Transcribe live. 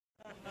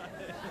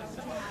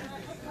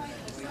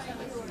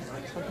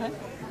Okay.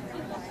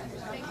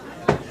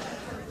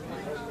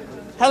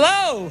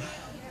 Hello.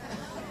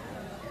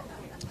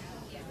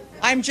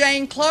 I'm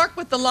Jane Clark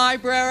with the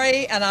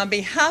library, and on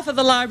behalf of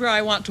the library,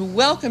 I want to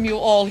welcome you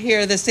all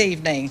here this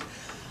evening.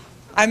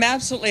 I'm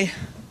absolutely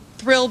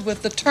thrilled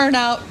with the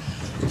turnout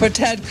for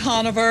Ted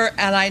Conover,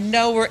 and I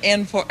know we're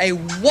in for a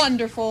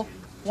wonderful,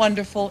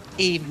 wonderful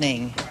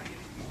evening.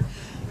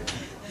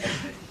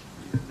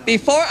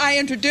 Before I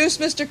introduce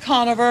Mr.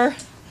 Conover,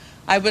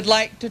 I would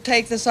like to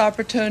take this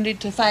opportunity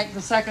to thank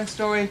the Second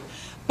Story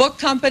Book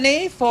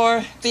Company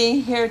for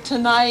being here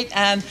tonight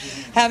and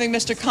having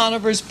Mr.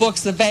 Conover's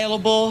books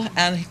available,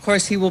 and of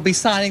course he will be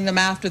signing them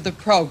after the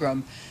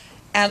program.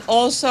 And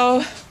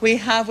also we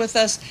have with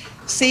us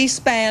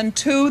C-SPAN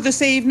 2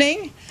 this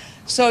evening,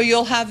 so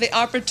you'll have the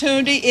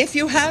opportunity, if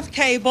you have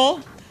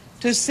cable,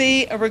 to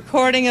see a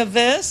recording of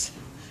this,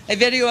 a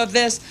video of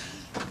this,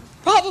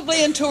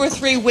 probably in 2 or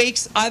 3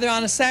 weeks, either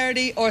on a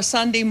Saturday or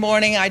Sunday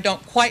morning. I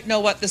don't quite know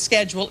what the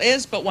schedule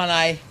is, but when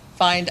I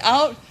find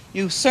out,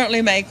 you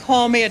certainly may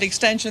call me at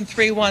extension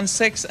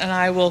 316, and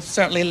I will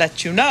certainly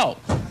let you know.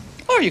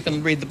 Or you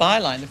can read the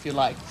byline if you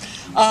like.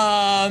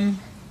 I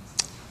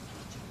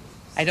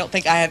don't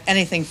think I have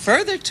anything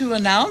further to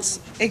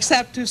announce,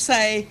 except to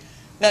say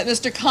that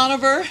Mr.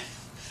 Conover,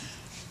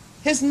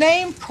 his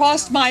name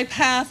crossed my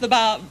path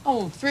about,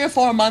 3 or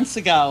 4 months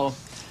ago.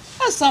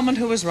 As someone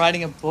who was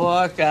writing a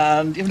book,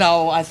 and,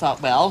 I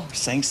thought, well,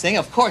 Sing Sing,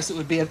 of course it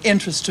would be of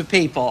interest to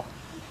people.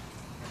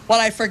 What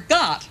I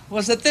forgot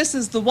was that this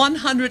is the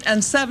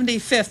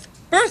 175th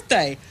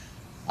birthday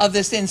of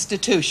this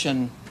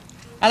institution.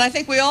 And I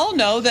think we all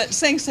know that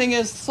Sing Sing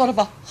is sort of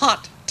a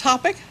hot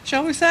topic,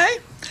 shall we say?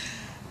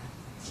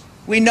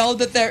 We know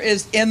that there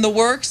is in the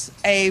works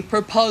a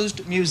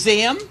proposed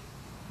museum,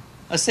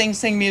 a Sing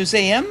Sing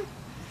museum.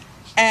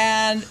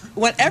 And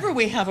whenever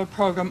we have a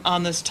program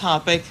on this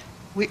topic,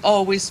 we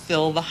always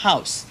fill the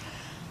house.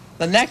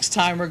 The next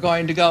time we're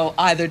going to go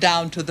either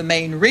down to the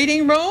main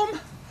reading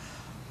room,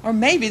 or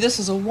maybe this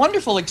is a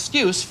wonderful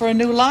excuse for a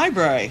new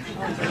library.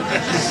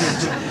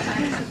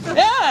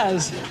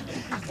 Yes.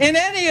 In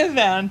any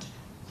event,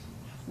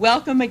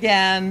 welcome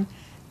again,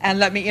 and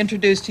let me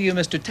introduce to you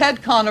Mr.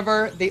 Ted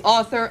Conover, the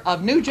author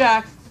of New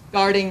Jack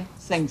Guarding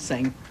Sing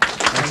Sing.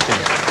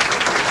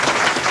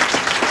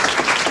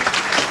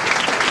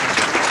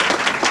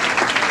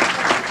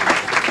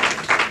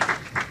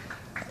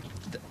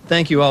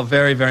 Thank you all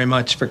very, very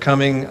much for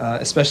coming,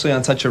 especially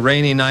on such a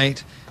rainy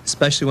night,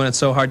 especially when it's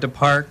so hard to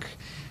park,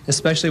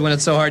 especially when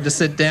it's so hard to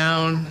sit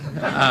down.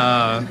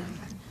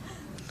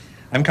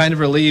 I'm kind of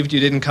relieved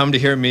you didn't come to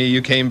hear me.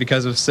 You came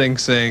because of Sing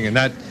Sing, and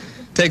that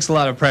takes a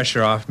lot of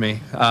pressure off me.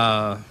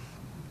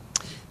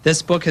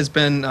 This book has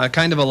been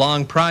kind of a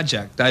long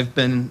project. I've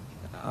been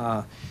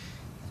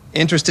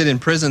interested in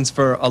prisons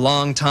for a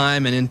long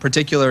time, and in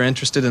particular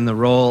interested in the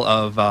role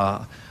of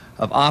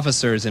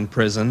officers in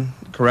prison,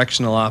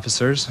 correctional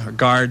officers, or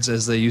guards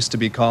as they used to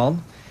be called,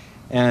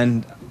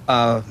 and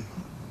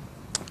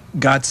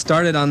got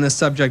started on this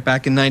subject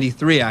back in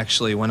 '93,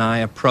 actually, when I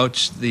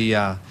approached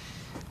the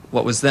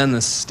what was then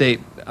the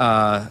state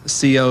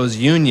CO's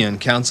union,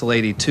 Council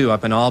 82,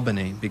 up in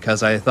Albany,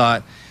 because I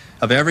thought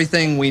of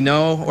everything we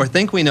know or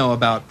think we know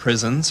about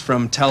prisons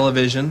from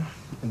television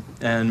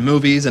and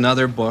movies and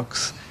other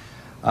books.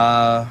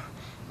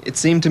 It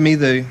seemed to me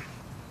the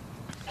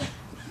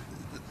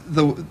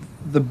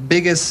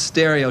biggest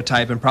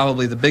stereotype and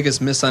probably the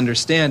biggest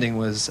misunderstanding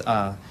was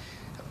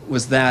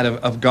that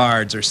of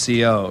guards or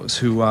COs,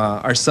 who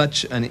are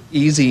such an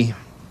easy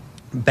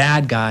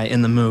bad guy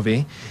in the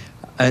movies.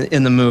 In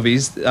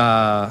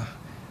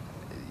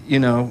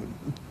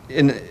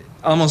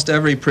almost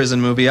every prison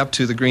movie, up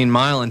to The Green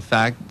Mile, in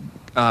fact,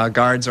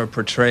 guards are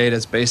portrayed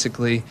as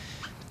basically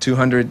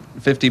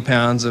 250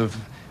 pounds of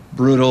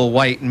brutal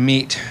white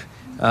meat,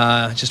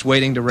 just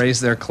waiting to raise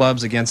their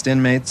clubs against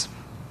inmates.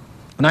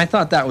 And I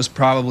thought that was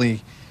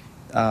probably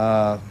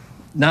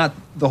not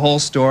the whole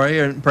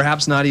story, or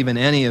perhaps not even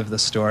any of the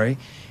story.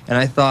 And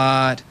I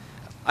thought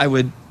I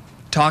would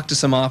talk to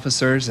some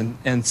officers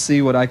and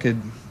see what I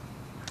could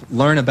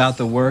learn about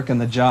the work and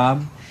the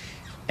job.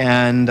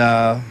 And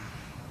I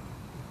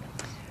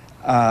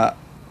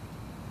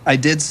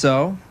did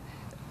so.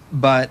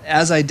 But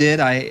as I did,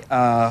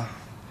 I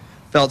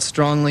felt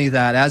strongly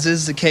that, as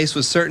is the case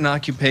with certain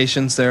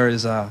occupations, there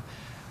is an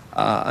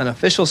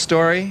official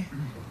story,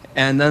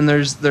 and then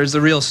there's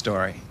the real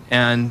story.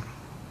 And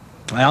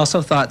I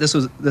also thought this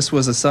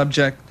was a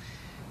subject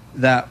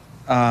that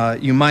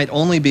you might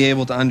only be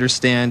able to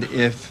understand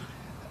if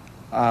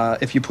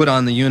you put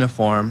on the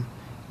uniform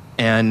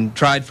and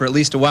tried for at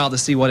least a while to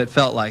see what it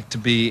felt like to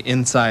be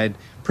inside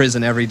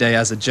prison every day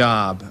as a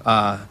job.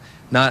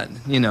 Not,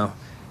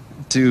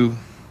 to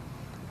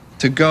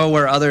go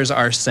where others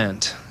are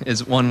sent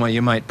is one way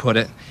you might put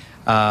it.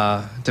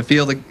 To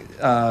feel the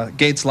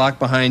gates locked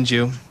behind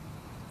you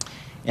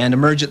and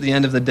emerge at the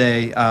end of the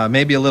day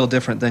maybe a little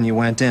different than you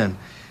went in.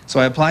 So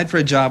I applied for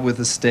a job with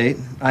the state.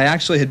 I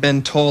actually had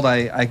been told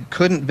I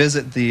couldn't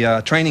visit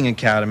the training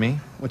academy,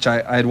 which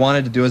I had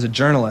wanted to do as a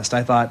journalist.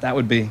 I thought that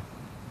would be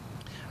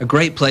a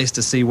great place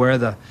to see where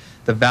the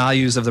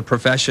values of the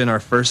profession are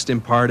first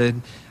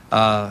imparted.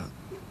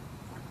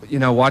 You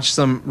know, watch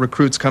some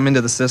recruits come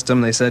into the system.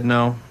 They said,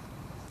 no,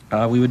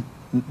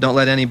 don't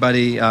let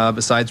anybody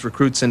besides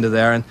recruits into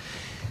there. And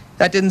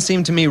that didn't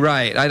seem to me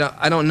right.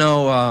 I don't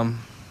know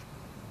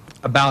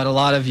about a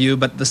lot of you,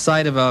 but the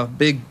sight of a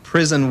big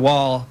prison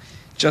wall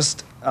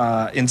just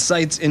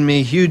incites in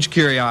me huge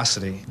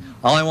curiosity.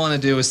 All I want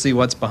to do is see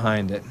what's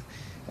behind it.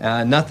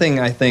 Nothing,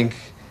 I think,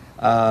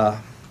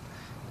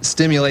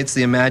 stimulates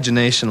the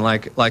imagination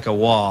like a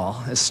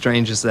wall, as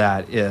strange as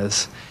that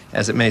is,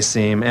 as it may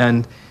seem.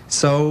 And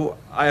so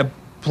I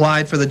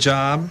applied for the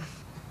job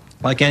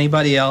like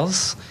anybody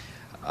else.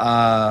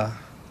 I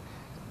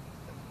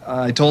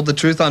told the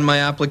truth on my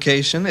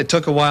application. It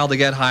took a while to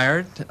get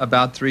hired,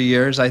 about 3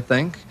 years, I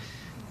think.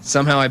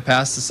 Somehow I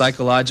passed the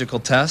psychological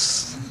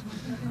tests.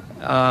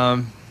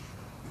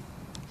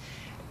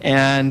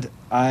 And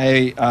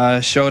I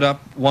showed up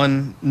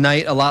one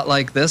night a lot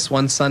like this,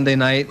 one Sunday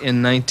night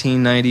in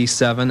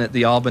 1997 at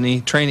the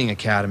Albany Training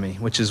Academy,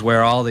 which is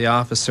where all the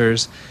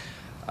officers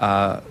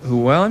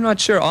well, I'm not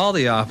sure all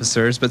the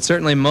officers, but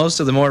certainly most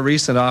of the more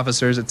recent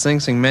officers at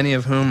Sing Sing, many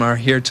of whom are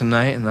here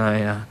tonight, and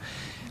I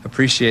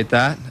appreciate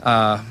that.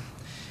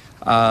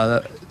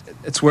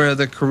 It's where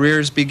the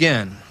careers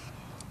begin.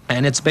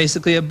 And it's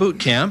basically a boot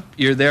camp.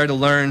 You're there to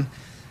learn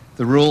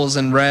the rules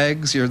and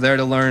regs. You're there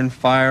to learn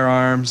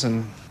firearms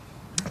and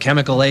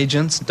chemical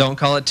agents. Don't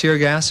call it tear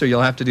gas or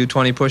you'll have to do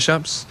 20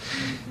 push-ups.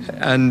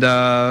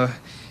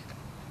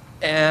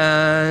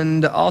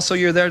 And also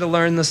you're there to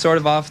learn the sort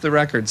of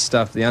off-the-record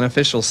stuff, the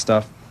unofficial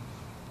stuff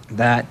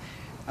that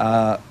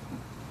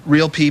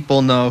real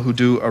people know who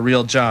do a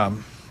real job.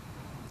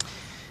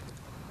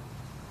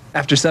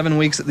 After 7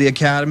 weeks at the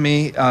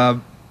academy,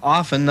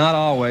 often, not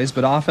always,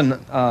 but often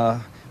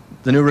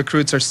the new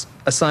recruits are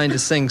assigned to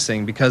Sing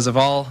Sing because of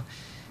all,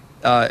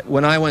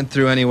 when I went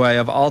through anyway,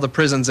 of all the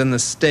prisons in the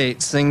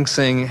state, Sing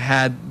Sing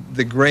had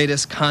the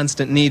greatest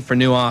constant need for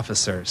new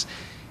officers.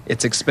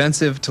 It's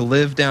expensive to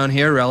live down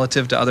here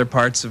relative to other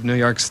parts of New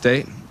York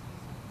State.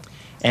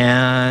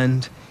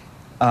 And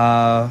there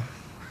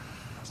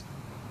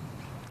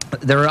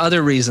are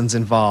other reasons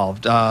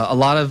involved. A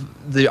lot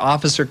of the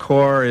officer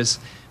corps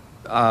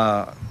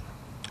are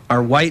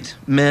white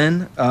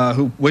men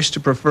who wish to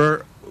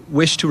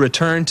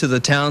return to the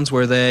towns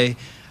where they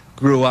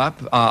grew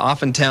up,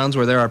 often towns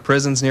where there are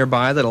prisons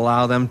nearby that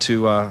allow them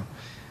to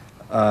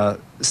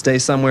stay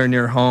somewhere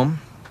near home.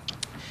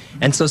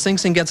 And so Sing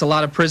Sing gets a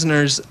lot of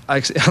prisoners,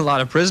 a lot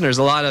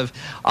of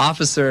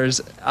officers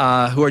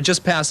who are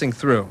just passing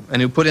through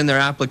and who put in their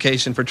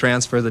application for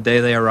transfer the day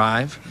they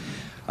arrive.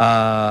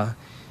 But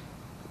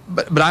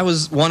I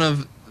was one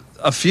of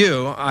a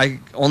few. I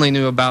only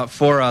knew about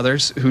 4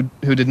 others who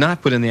did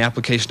not put in the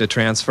application to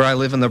transfer. I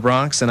live in the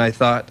Bronx, and I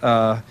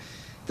thought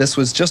this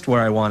was just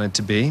where I wanted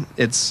to be.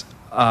 It's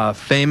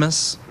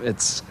famous,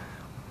 it's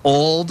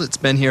old, it's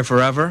been here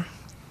forever.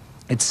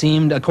 It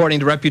seemed, according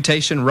to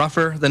reputation,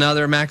 rougher than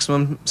other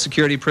maximum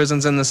security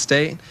prisons in the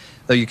state,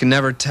 though you can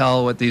never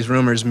tell what these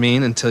rumors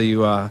mean until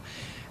you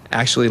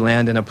actually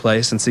land in a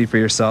place and see for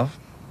yourself.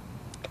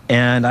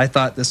 And I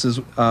thought this is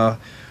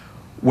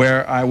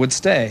where I would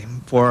stay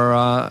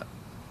for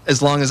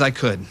as long as I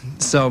could.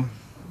 So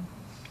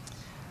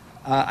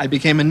I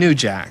became a new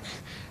jack.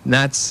 And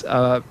that's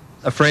a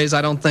phrase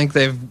I don't think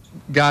they've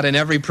got in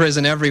every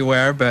prison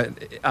everywhere, but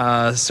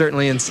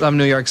certainly in some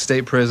New York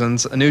State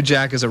prisons, a new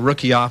jack is a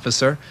rookie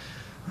officer.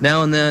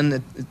 Now and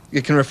then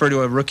it can refer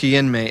to a rookie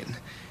inmate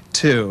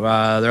too. There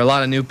are a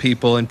lot of new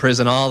people in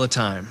prison all the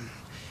time,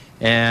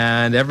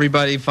 and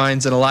everybody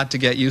finds it a lot to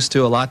get used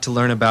to, a lot to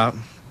learn about.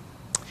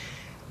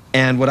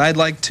 And what I'd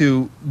like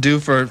to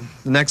do for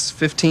the next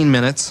 15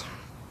 minutes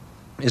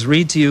is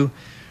read to you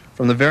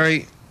from the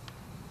very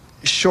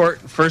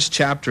short first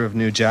chapter of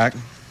New Jack,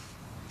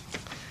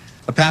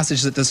 a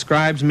passage that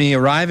describes me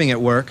arriving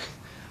at work.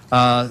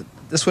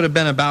 This would have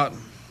been about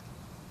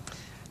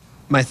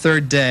my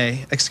third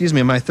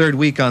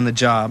week on the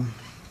job,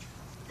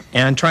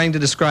 and trying to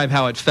describe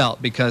how it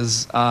felt,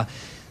 because there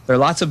are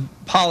lots of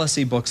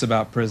policy books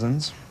about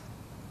prisons,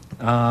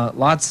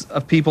 lots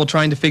of people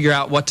trying to figure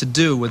out what to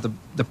do with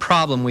the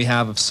problem we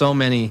have of so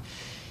many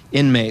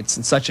inmates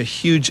and such a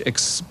huge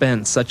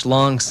expense, such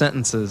long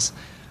sentences,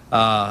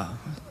 a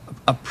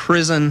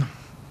prison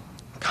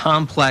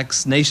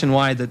complex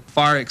nationwide that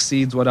far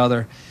exceeds what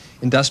other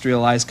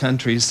industrialized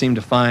countries seem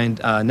to find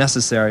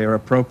necessary or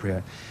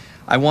appropriate.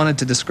 I wanted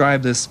to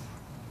describe this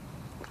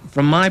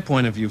from my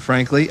point of view,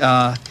 frankly,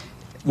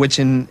 which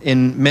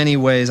in many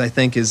ways I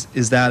think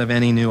is that of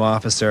any new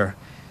officer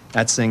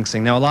at Sing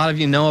Sing. Now, a lot of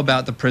you know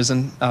about the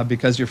prison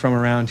because you're from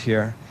around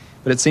here,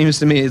 but it seems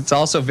to me it's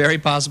also very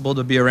possible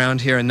to be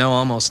around here and know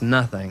almost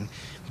nothing,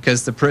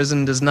 because the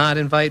prison does not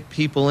invite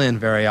people in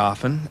very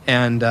often,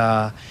 and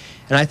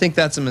I think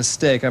that's a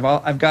mistake.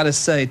 I've got to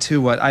say,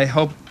 too, what I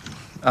hope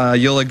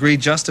you'll agree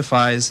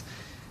justifies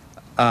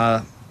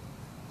the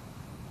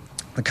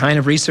kind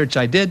of research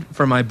I did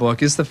for my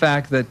book is the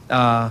fact that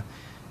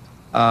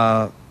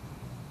I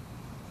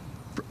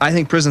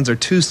think prisons are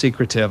too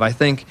secretive. I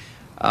think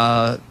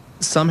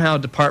Somehow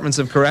departments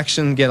of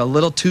correction get a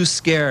little too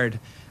scared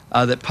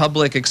that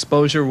public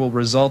exposure will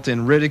result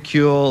in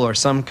ridicule or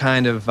some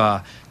kind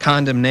of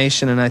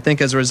condemnation. And I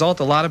think as a result,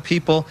 a lot of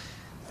people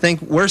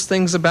think worse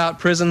things about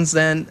prisons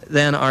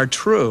than are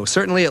true.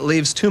 Certainly it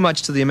leaves too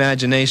much to the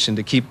imagination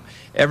to keep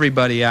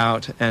everybody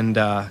out and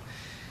to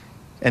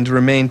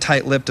remain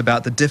tight-lipped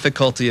about the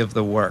difficulty of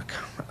the work.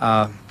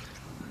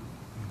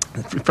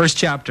 First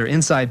chapter,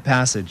 Inside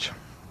Passage.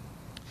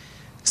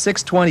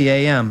 6:20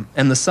 a.m.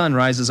 and the sun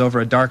rises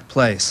over a dark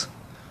place.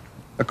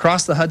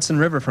 Across the Hudson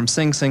River from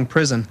Sing Sing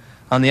Prison,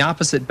 on the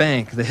opposite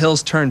bank, the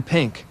hills turn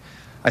pink.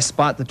 I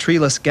spot the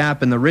treeless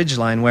gap in the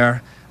ridgeline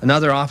where,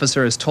 another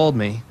officer has told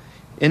me,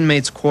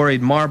 inmates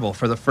quarried marble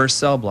for the first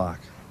cell block.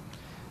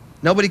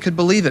 Nobody could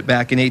believe it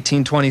back in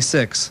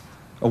 1826.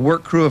 A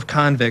work crew of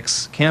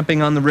convicts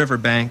camping on the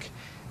riverbank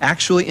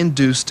actually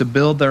induced to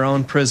build their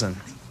own prison.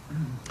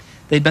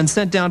 They'd been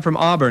sent down from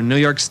Auburn, New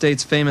York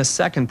State's famous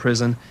second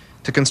prison,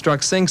 to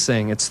construct Sing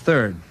Sing, its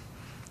third.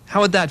 How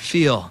would that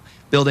feel,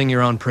 building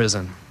your own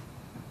prison?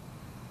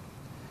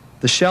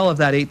 The shell of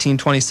that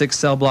 1826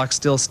 cell block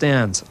still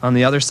stands on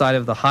the other side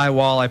of the high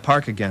wall I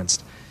park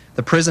against.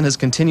 The prison has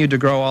continued to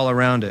grow all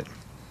around it.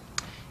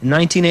 In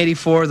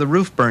 1984, the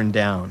roof burned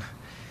down.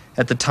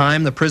 At the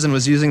time, the prison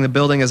was using the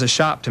building as a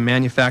shop to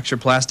manufacture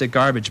plastic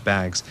garbage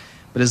bags,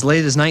 but as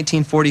late as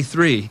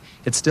 1943,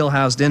 it still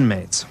housed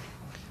inmates.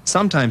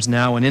 Sometimes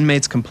now, when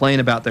inmates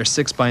complain about their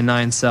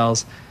 6x9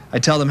 cells, I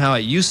tell them how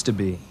it used to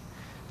be.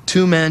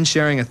 2 men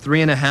sharing a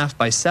 3.5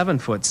 by 7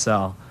 foot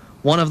cell,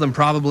 one of them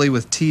probably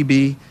with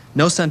TB,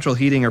 no central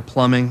heating or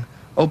plumbing,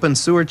 open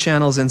sewer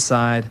channels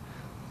inside,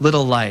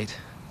 little light.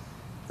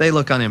 They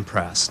look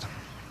unimpressed.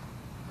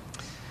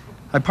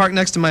 I park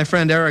next to my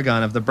friend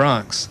Aragon of the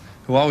Bronx,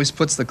 who always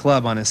puts the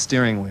club on his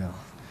steering wheel.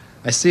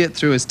 I see it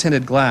through his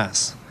tinted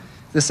glass.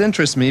 This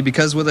interests me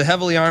because with a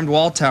heavily armed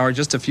wall tower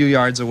just a few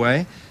yards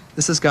away,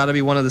 this has got to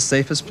be one of the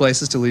safest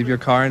places to leave your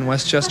car in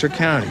Westchester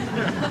County.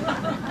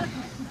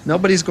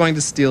 Nobody's going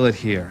to steal it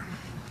here.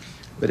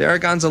 But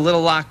Aragon's a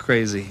little lock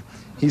crazy.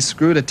 He's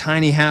screwed a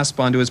tiny hasp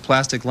onto his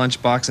plastic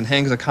lunchbox and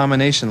hangs a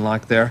combination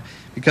lock there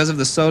because of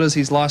the sodas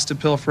he's lost to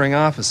pilfering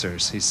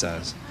officers, he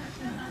says.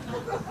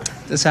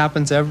 This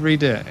happens every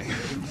day.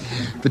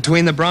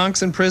 Between the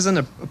Bronx and prison,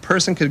 a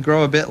person could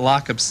grow a bit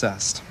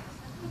lock-obsessed.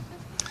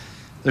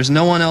 There's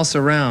no one else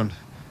around.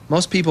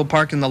 Most people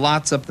park in the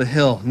lots up the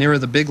hill, nearer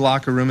the big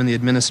locker room in the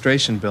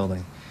administration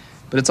building.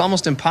 But it's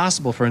almost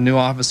impossible for a new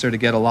officer to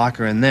get a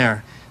locker in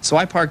there, so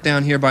I park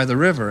down here by the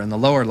river in the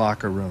lower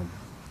locker room.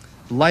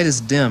 The light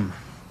is dim.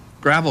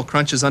 Gravel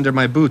crunches under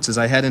my boots as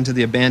I head into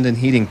the abandoned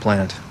heating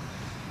plant.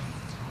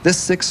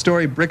 This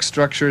 6-story brick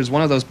structure is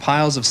one of those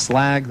piles of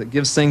slag that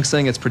gives Sing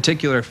Sing its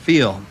particular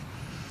feel.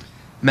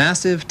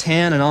 Massive,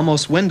 tan, and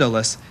almost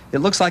windowless, it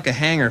looks like a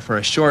hangar for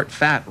a short,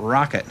 fat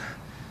rocket.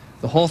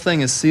 The whole thing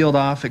is sealed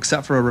off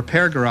except for a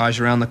repair garage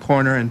around the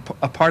corner and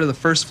a part of the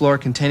first floor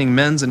containing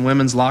men's and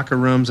women's locker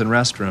rooms and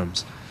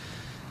restrooms.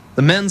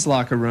 The men's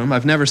locker room,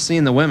 I've never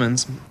seen the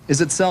women's, is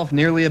itself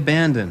nearly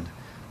abandoned,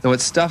 though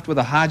it's stuffed with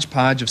a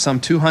hodgepodge of some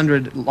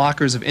 200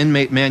 lockers of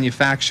inmate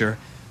manufacture.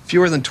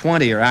 Fewer than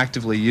 20 are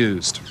actively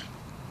used.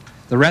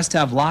 The rest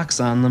have locks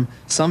on them,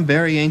 some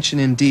very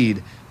ancient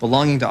indeed,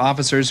 belonging to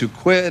officers who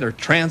quit or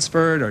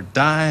transferred or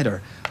died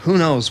or who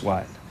knows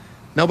what.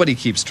 Nobody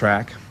keeps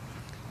track.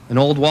 An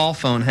old wall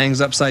phone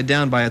hangs upside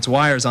down by its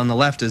wires on the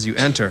left as you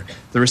enter,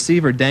 the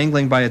receiver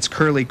dangling by its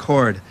curly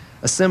cord,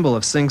 a symbol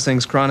of Sing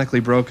Sing's chronically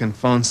broken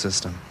phone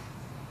system,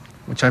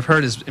 which I've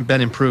heard has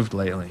been improved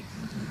lately.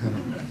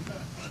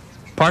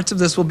 Parts of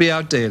this will be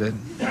outdated.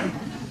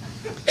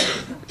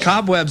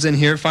 Cobwebs in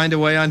here find a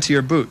way onto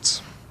your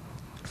boots.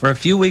 For a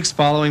few weeks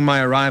following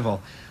my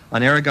arrival,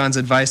 on Aragon's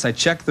advice, I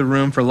checked the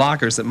room for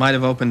lockers that might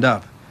have opened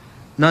up.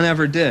 None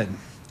ever did.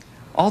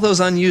 All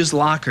those unused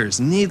lockers,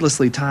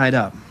 needlessly tied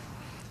up.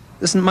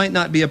 This might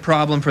not be a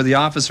problem for the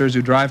officers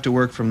who drive to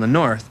work from the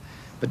north,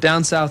 but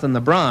down south in the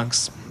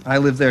Bronx, I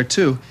live there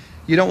too,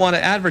 you don't want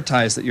to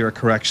advertise that you're a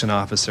correction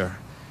officer.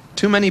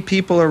 Too many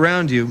people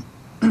around you,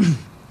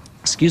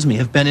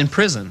 have been in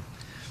prison.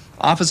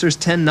 Officers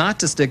tend not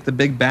to stick the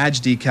big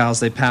badge decals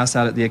they pass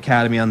out at the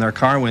academy on their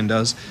car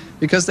windows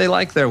because they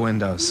like their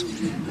windows.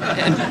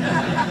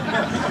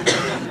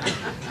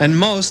 And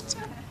most,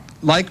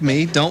 like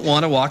me, don't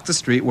want to walk the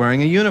street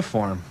wearing a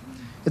uniform.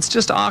 It's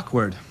just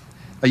awkward.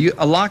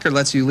 A locker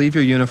lets you leave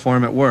your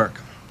uniform at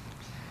work.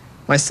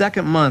 My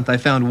second month, I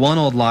found one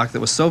old lock that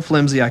was so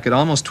flimsy I could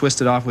almost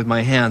twist it off with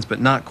my hands, but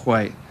not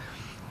quite.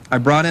 I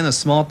brought in a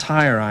small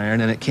tire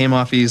iron and it came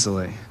off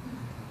easily.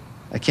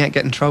 I can't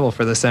get in trouble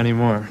for this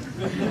anymore.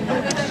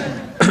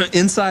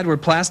 Inside were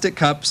plastic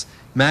cups,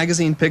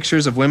 magazine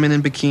pictures of women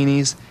in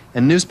bikinis,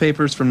 and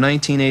newspapers from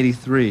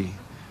 1983.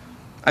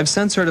 I've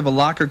since heard of a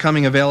locker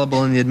coming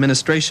available in the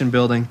administration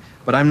building,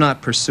 but I'm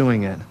not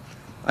pursuing it.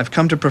 I've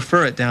come to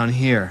prefer it down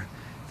here.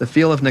 The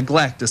feel of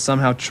neglect is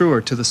somehow truer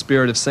to the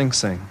spirit of Sing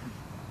Sing.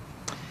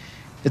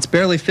 It's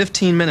barely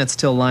 15 minutes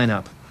till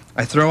lineup.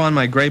 I throw on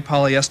my gray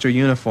polyester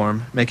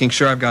uniform, making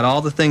sure I've got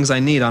all the things I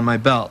need on my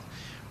belt.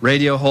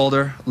 radio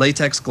holder,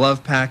 latex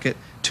glove packet,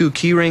 2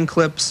 keyring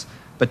clips,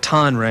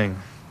 baton ring.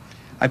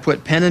 I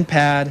put pen and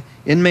pad,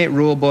 inmate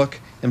rule book,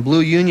 and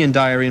blue union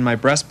diary in my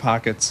breast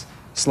pockets,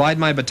 slide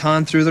my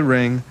baton through the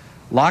ring,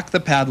 lock the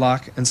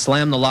padlock, and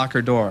slam the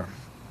locker door.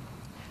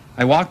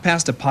 I walk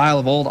past a pile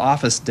of old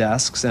office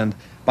desks and,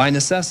 by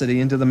necessity,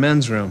 into the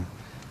men's room.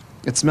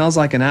 It smells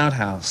like an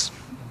outhouse.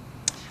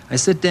 I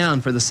sit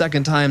down for the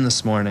second time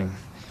this morning.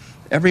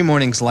 Every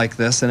morning's like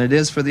this, and it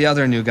is for the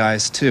other new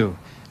guys, too.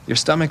 Your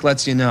stomach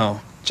lets you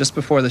know, just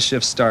before the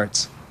shift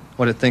starts,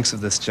 what it thinks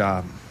of this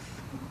job.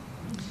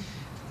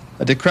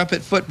 A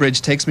decrepit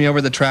footbridge takes me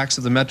over the tracks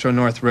of the Metro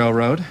North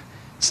Railroad.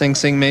 Sing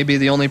Sing may be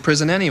the only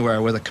prison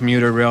anywhere with a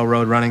commuter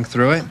railroad running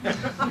through it.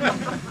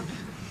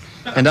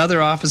 And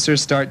other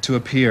officers start to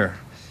appear.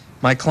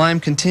 My climb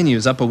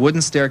continues up a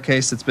wooden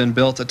staircase that's been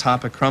built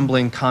atop a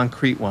crumbling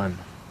concrete one.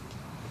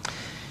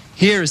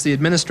 Here is the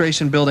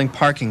administration building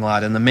parking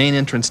lot and the main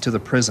entrance to the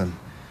prison.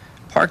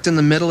 Parked in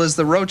the middle is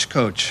the Roach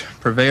Coach,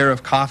 purveyor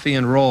of coffee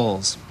and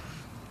rolls.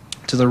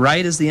 To the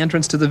right is the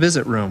entrance to the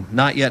visit room,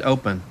 not yet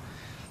open.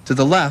 To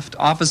the left,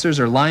 officers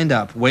are lined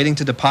up, waiting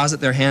to deposit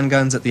their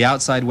handguns at the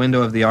outside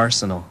window of the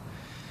arsenal.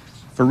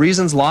 For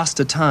reasons lost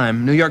to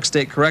time, New York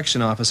State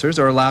correction officers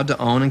are allowed to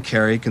own and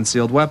carry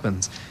concealed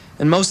weapons,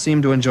 and most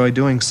seem to enjoy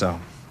doing so.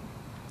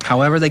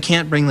 However, they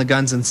can't bring the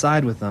guns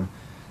inside with them.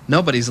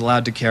 Nobody's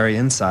allowed to carry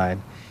inside,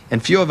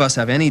 and few of us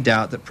have any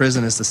doubt that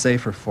prison is the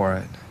safer for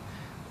it.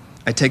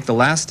 I take the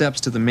last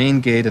steps to the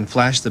main gate and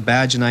flash the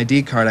badge and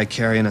ID card I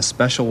carry in a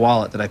special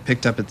wallet that I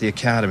picked up at the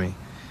academy.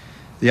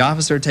 The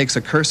officer takes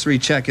a cursory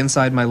check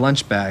inside my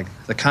lunch bag,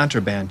 the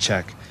contraband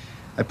check.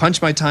 I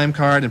punch my time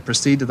card and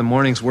proceed to the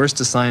morning's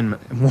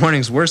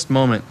worst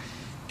moment,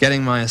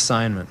 getting my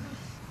assignment.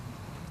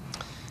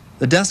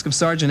 The desk of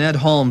Sergeant Ed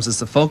Holmes is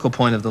the focal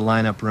point of the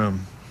lineup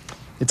room.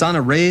 It's on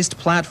a raised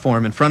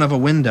platform in front of a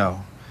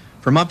window.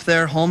 From up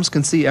there, Holmes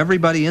can see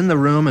everybody in the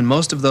room and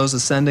most of those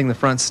ascending the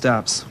front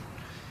steps.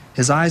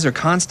 His eyes are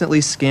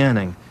constantly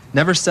scanning,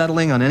 never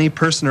settling on any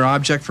person or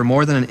object for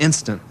more than an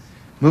instant,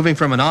 moving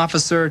from an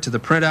officer to the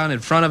printout in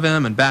front of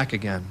him and back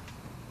again.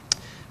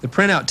 The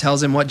printout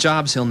tells him what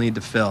jobs he'll need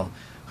to fill,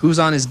 who's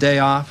on his day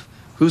off,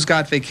 who's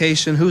got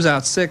vacation, who's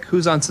out sick,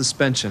 who's on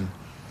suspension.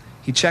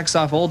 He checks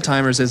off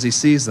old-timers as he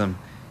sees them.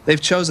 They've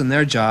chosen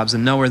their jobs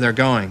and know where they're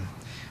going.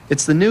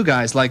 It's the new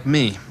guys like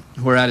me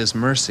who are at his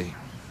mercy.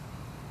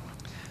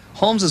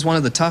 Holmes is one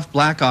of the tough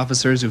black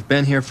officers who've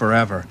been here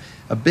forever,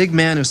 a big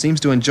man who seems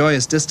to enjoy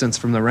his distance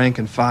from the rank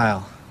and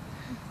file.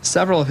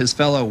 Several of his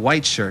fellow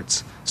white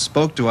shirts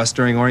spoke to us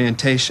during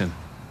orientation,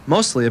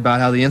 mostly about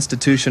how the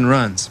institution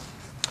runs.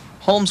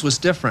 Holmes was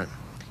different.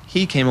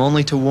 He came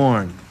only to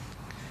warn.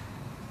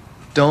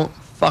 "Don't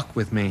fuck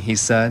with me," he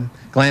said,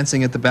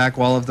 glancing at the back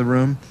wall of the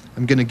room.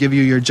 "I'm going to give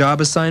you your job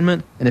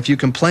assignment, and if you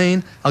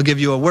complain, I'll give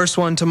you a worse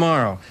one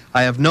tomorrow.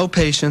 I have no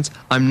patience.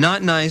 I'm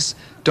not nice.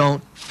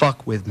 Don't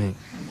fuck with me."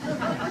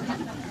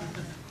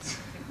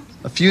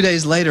 A few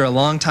days later, a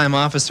longtime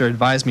officer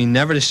advised me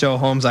never to show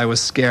Holmes I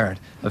was scared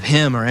of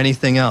him or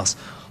anything else.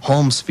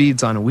 "Holmes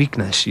feeds on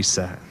weakness," she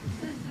said.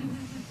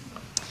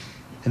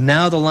 And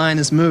now the line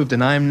is moved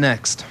and I'm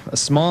next, a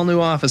small new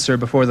officer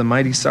before the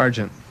mighty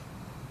sergeant.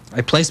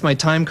 I place my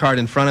time card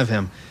in front of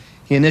him.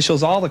 He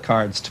initials all the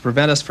cards to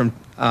prevent us from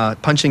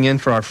punching in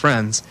for our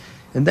friends,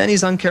 and then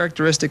he's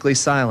uncharacteristically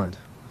silent.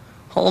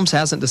 Holmes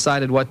hasn't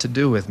decided what to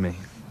do with me.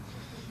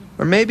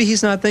 Or maybe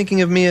he's not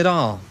thinking of me at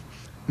all.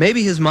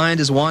 Maybe his mind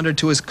has wandered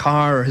to his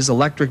car or his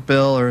electric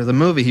bill or the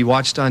movie he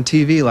watched on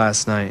TV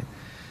last night.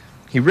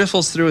 He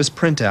riffles through his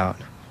printout.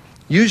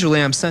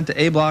 Usually I'm sent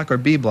to A block or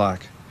B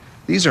block.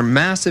 These are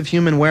massive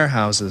human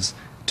warehouses,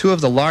 2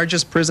 of the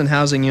largest prison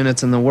housing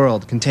units in the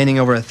world, containing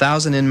over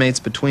 1,000 inmates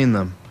between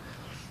them.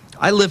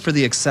 I live for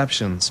the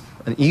exceptions,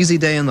 an easy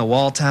day in the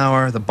wall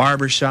tower, the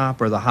barber shop,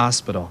 or the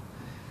hospital.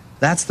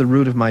 That's the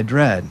root of my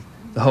dread,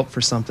 the hope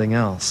for something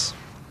else.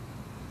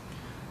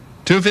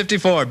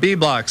 254, B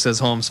block, says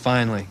Holmes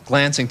finally,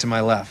 glancing to my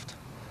left.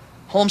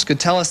 Holmes could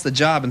tell us the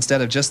job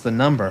instead of just the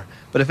number,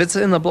 but if it's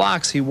in the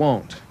blocks, he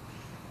won't.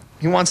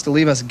 He wants to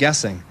leave us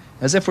guessing,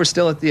 as if we're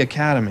still at the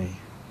academy.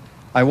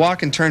 I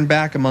walk and turn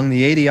back among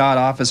the 80-odd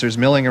officers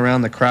milling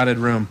around the crowded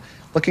room,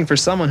 looking for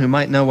someone who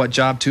might know what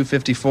job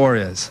 254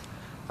 is.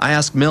 I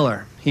ask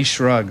Miller. He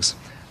shrugs.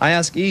 I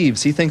ask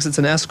Eves. He thinks it's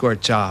an escort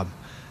job.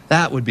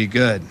 That would be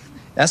good.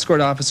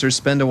 Escort officers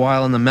spend a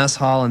while in the mess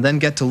hall and then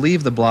get to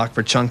leave the block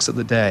for chunks of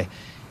the day,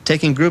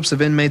 taking groups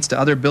of inmates to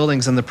other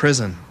buildings in the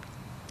prison.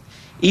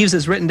 Eves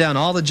has written down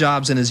all the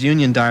jobs in his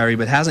union diary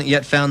but hasn't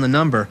yet found the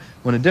number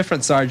when a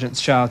different sergeant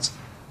shouts,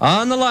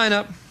 "On the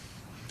lineup!"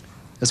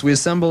 As we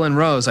assemble in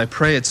rows, I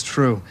pray it's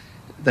true,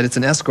 that it's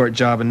an escort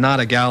job and not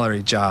a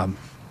gallery job.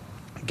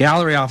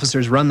 Gallery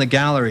officers run the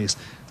galleries,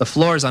 the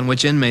floors on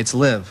which inmates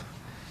live.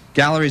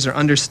 Galleries are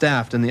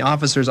understaffed, and the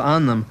officers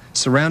on them,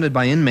 surrounded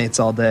by inmates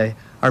all day,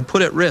 are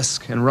put at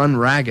risk and run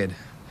ragged.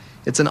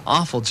 It's an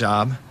awful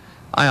job.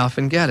 I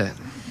often get it.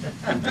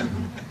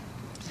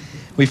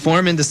 We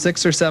form into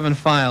 6 or 7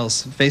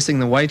 files, facing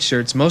the white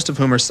shirts, most of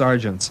whom are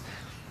sergeants.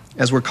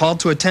 As we're called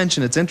to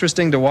attention, it's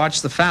interesting to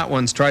watch the fat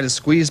ones try to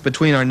squeeze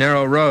between our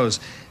narrow rows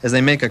as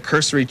they make a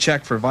cursory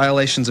check for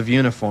violations of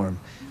uniform,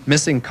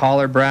 missing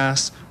collar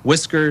brass,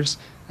 whiskers,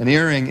 an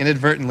earring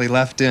inadvertently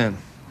left in.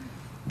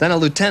 Then a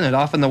lieutenant,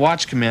 often the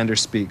watch commander,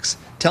 speaks,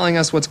 telling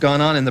us what's gone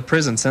on in the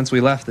prison since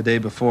we left the day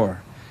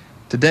before.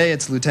 Today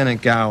it's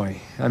Lieutenant Gowie.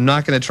 I'm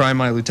not going to try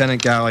my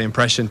Lieutenant Gowie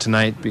impression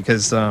tonight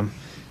because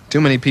too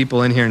many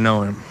people in here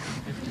know him.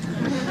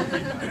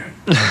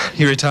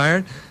 He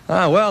retired?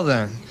 Ah, well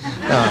then.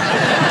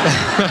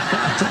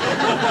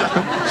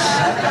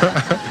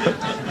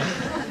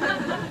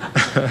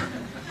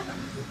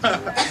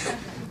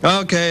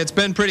 Okay, it's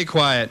been pretty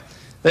quiet.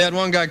 They had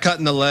one guy cut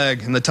in the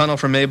leg in the tunnel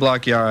from A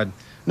Block Yard.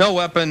 No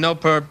weapon, no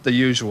perp, the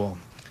usual.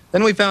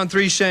 Then we found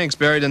 3 shanks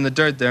buried in the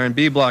dirt there in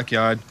B Block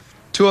Yard.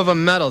 2 of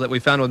them metal that we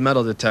found with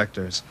metal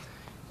detectors.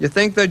 You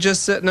think they're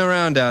just sitting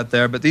around out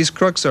there, but these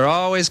crooks are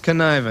always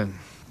conniving.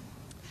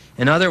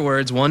 In other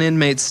words, 1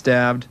 inmate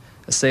stabbed,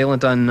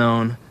 assailant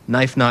unknown,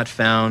 knife not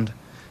found,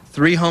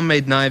 3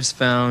 homemade knives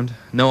found,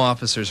 no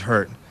officers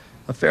hurt.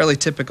 A fairly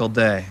typical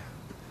day.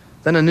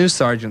 Then a new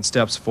sergeant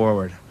steps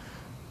forward.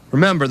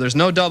 Remember, there's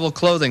no double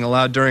clothing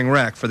allowed during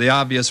rec for the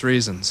obvious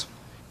reasons.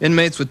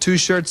 Inmates with 2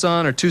 shirts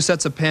on or 2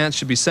 sets of pants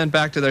should be sent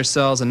back to their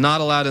cells and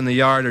not allowed in the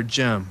yard or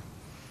gym.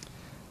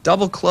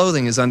 Double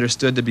clothing is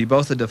understood to be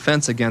both a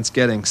defense against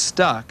getting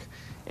stuck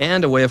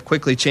and a way of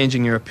quickly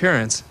changing your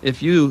appearance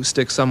if you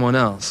stick someone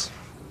else.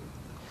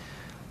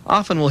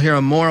 Often we'll hear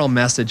a moral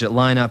message at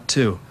line up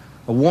 2,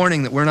 a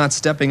warning that we're not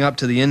stepping up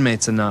to the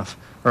inmates enough,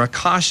 or a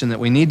caution that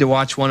we need to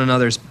watch one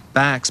another's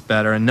backs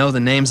better and know the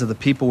names of the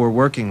people we're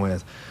working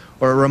with,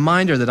 or a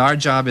reminder that our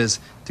job is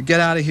to get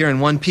out of here in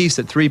one piece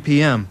at 3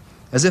 p.m.,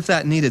 as if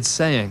that needed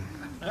saying.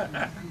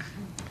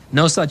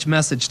 No such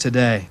message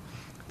today.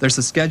 There's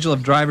a schedule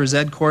of driver's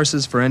ed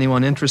courses for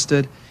anyone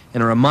interested,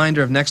 and a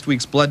reminder of next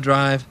week's blood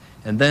drive,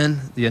 and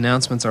then the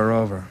announcements are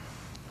over.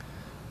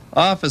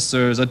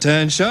 Officers,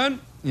 attention,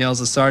 yells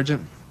the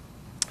sergeant.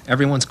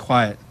 Everyone's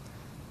quiet.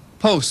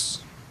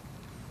 Posts.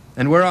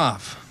 And we're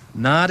off,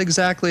 not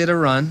exactly at a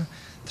run,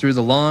 through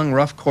the long,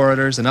 rough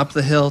corridors and up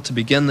the hill to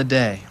begin the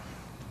day.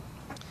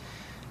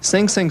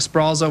 Sing Sing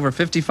sprawls over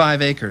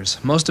 55 acres,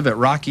 most of it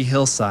rocky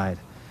hillside.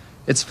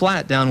 It's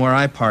flat down where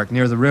I park,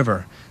 near the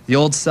river, the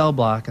old cell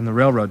block and the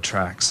railroad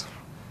tracks.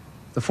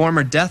 The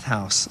former death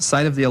house,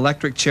 site of the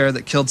electric chair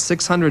that killed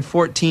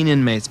 614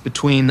 inmates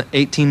between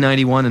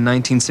 1891 and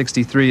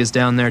 1963, is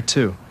down there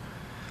too.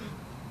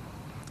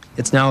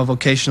 It's now a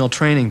vocational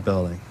training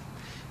building.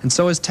 And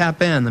so is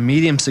Tapan, the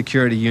medium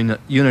security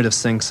unit of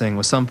Sing Sing,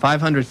 with some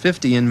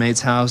 550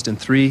 inmates housed in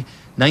 3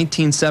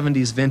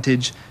 1970s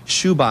vintage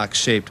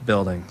shoebox-shaped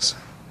buildings.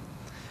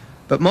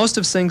 But most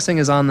of Sing Sing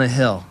is on the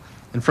hill,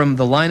 and from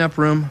the lineup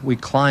room, we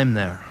climb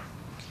there.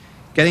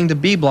 Getting to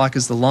B Block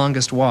is the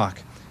longest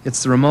walk.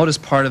 It's the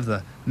remotest part of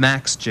the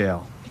Max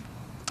jail.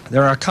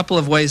 There are a couple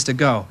of ways to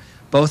go.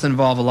 Both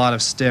involve a lot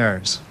of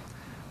stairs.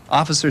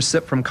 Officers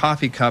sip from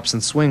coffee cups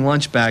and swing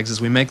lunch bags as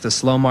we make the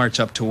slow march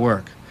up to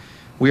work.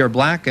 We are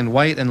black and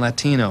white and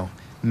Latino,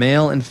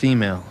 male and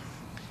female.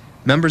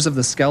 Members of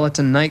the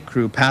skeleton night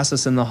crew pass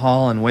us in the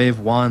hall and wave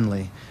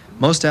wanly.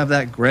 Most have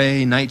that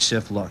gray night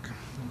shift look.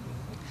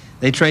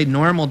 They trade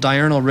normal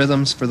diurnal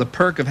rhythms for the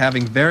perk of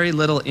having very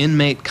little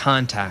inmate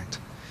contact.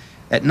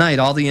 At night,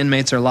 all the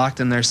inmates are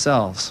locked in their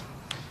cells.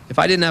 If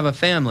I didn't have a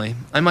family,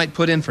 I might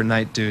put in for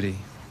night duty.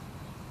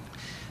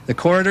 The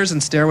corridors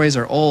and stairways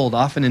are old,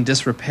 often in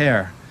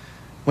disrepair.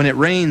 When it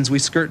rains, we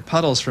skirt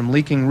puddles from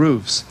leaking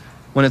roofs.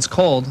 When it's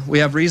cold, we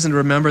have reason to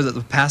remember that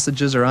the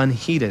passages are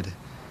unheated.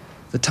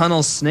 The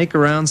tunnels snake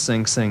around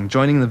Sing Sing,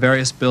 joining the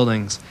various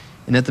buildings,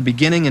 and at the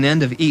beginning and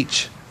end of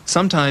each,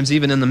 sometimes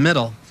even in the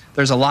middle,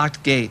 there's a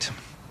locked gate.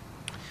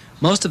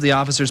 Most of the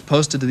officers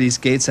posted to these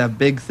gates have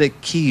big, thick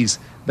keys,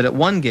 but at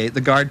one gate, the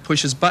guard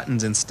pushes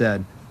buttons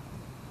instead,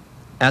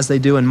 as they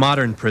do in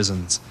modern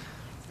prisons.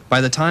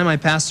 By the time I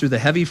pass through the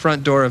heavy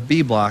front door of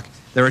B Block,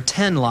 there are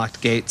 10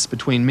 locked gates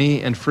between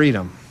me and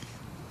freedom.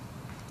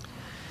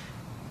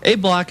 A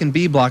Block and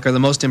B Block are the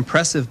most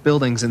impressive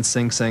buildings in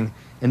Sing Sing,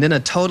 and in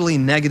a totally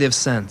negative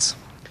sense.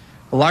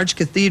 A large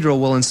cathedral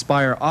will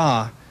inspire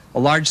awe. A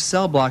large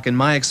cell block, in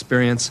my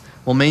experience,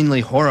 will mainly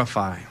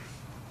horrify.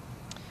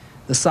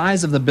 The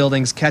size of the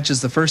buildings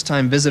catches the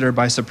first-time visitor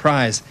by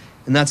surprise,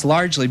 and that's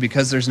largely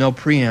because there's no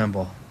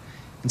preamble.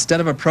 Instead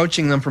of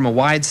approaching them from a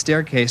wide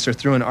staircase or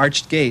through an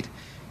arched gate,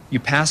 you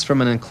pass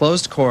from an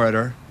enclosed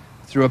corridor,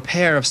 through a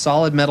pair of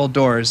solid metal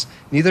doors,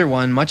 neither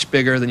one much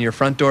bigger than your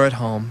front door at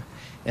home,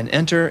 and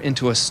enter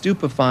into a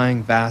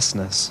stupefying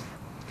vastness.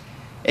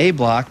 A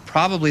Block,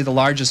 probably the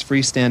largest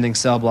freestanding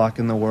cell block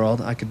in the world,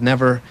 I could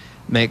never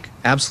make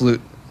absolute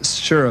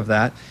sure of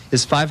that,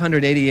 is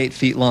 588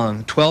 feet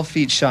long, 12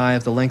 feet shy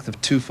of the length of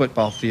 2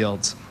 football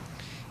fields.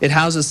 It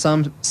houses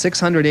some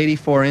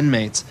 684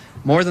 inmates,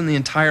 more than the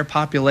entire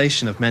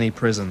population of many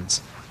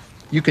prisons.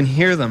 You can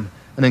hear them,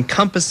 an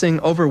encompassing,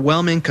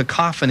 overwhelming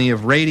cacophony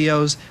of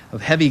radios,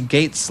 of heavy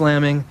gate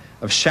slamming,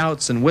 of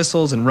shouts and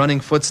whistles and running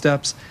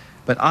footsteps,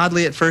 but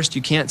oddly at first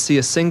you can't see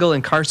a single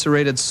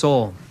incarcerated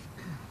soul.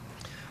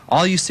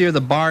 All you see are the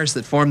bars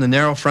that form the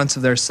narrow fronts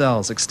of their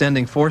cells,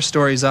 extending 4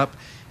 stories up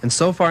and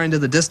so far into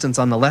the distance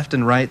on the left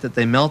and right that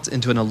they melt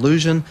into an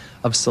illusion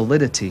of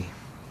solidity.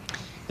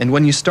 And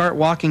when you start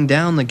walking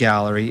down the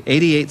gallery,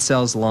 88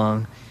 cells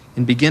long,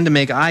 and begin to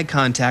make eye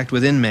contact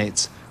with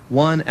inmates,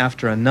 one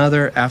after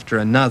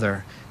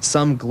another,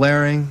 some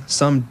glaring,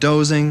 some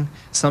dozing,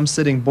 some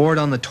sitting bored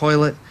on the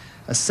toilet,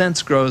 a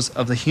sense grows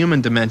of the human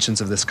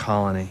dimensions of this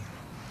colony.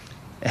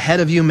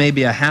 Ahead of you may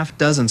be a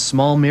half-dozen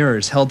small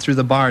mirrors held through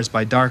the bars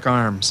by dark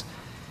arms.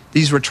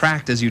 These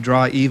retract as you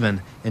draw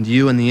even, and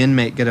you and the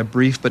inmate get a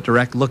brief but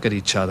direct look at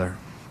each other.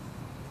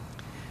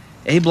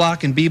 A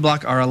block and B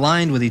block are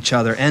aligned with each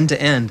other end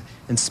to end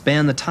and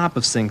span the top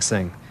of Sing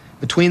Sing.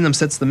 Between them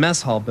sits the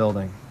mess hall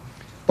building.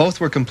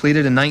 Both were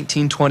completed in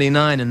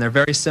 1929 and they're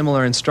very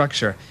similar in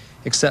structure,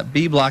 except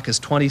B block is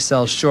 20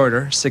 cells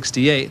shorter,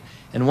 68,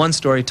 and 1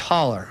 story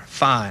taller,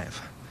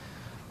 5.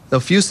 Though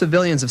few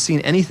civilians have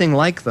seen anything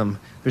like them,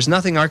 there's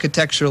nothing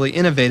architecturally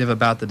innovative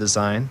about the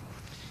design.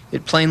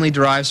 It plainly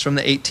derives from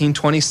the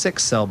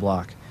 1826 cell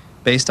block,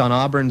 based on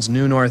Auburn's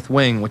New North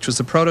Wing, which was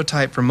the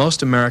prototype for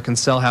most American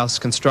cell house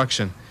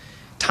construction.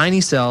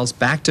 Tiny cells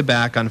back to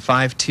back on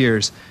 5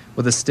 tiers,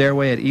 with a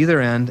stairway at either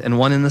end and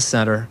one in the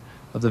center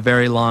of the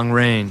very long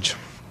range.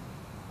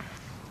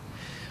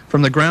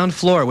 From the ground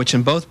floor, which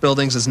in both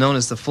buildings is known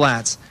as the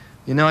flats,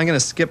 I'm going to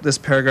skip this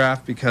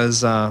paragraph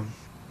because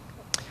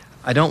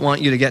I don't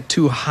want you to get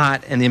too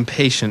hot and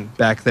impatient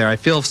back there. I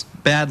feel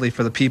badly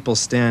for the people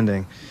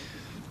standing.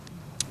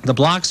 The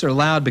blocks are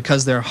loud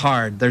because they're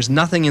hard. There's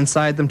nothing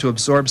inside them to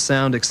absorb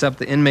sound except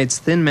the inmates'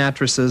 thin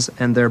mattresses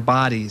and their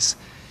bodies.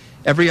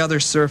 Every other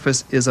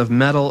surface is of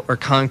metal or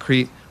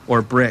concrete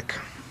or brick.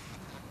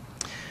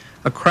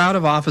 A crowd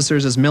of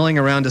officers is milling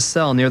around a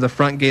cell near the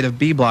front gate of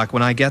B block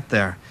when I get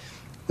there.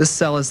 This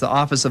cell is the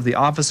office of the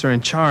officer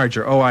in charge,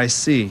 or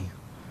OIC.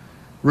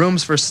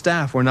 Rooms for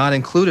staff were not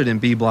included in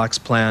B block's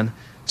plan,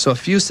 so a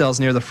few cells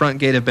near the front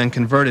gate have been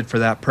converted for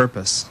that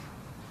purpose.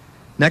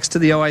 Next to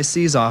the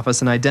OIC's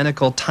office, an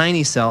identical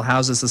tiny cell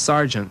houses the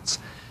sergeants.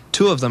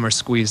 2 of them are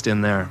squeezed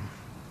in there.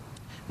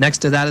 Next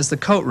to that is the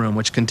coat room,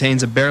 which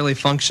contains a barely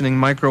functioning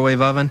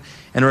microwave oven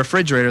and a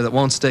refrigerator that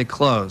won't stay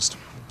closed.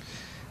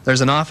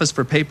 There's an office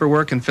for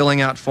paperwork and filling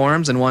out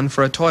forms and one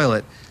for a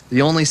toilet,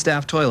 the only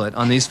staff toilet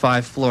on these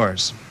 5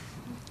 floors.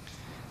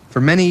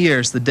 For many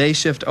years, the day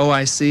shift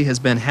OIC has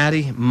been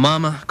Hattie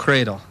Mama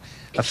Cradle,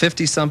 a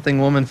 50-something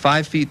woman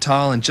 5 feet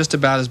tall and just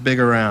about as big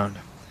around.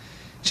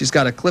 She's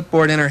got a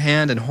clipboard in her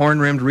hand and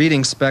horn-rimmed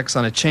reading specs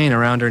on a chain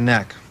around her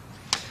neck.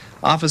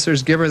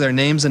 Officers give her their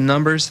names and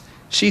numbers.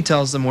 She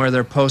tells them where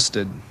they're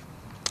posted.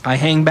 I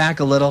hang back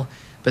a little,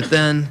 but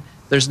then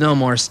there's no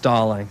more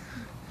stalling.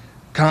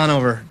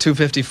 Conover,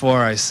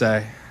 254, I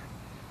say.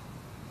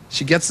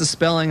 She gets the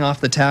spelling off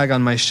the tag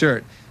on my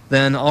shirt,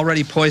 then,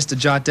 already poised to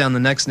jot down the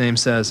next name,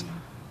 says,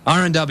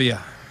 R&W.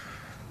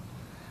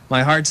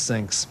 My heart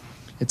sinks.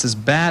 It's as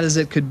bad as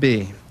it could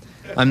be.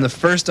 I'm the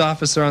first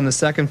officer on the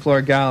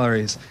second-floor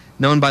galleries,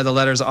 known by the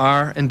letters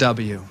R and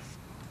W.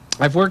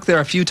 I've worked there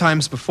a few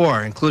times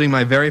before, including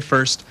my very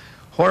first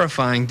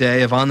horrifying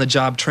day of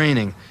on-the-job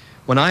training,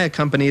 when I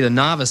accompanied a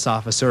novice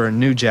officer, or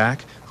new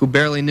jack, who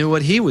barely knew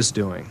what he was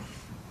doing.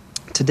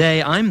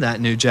 Today, I'm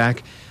that new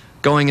jack,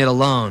 going it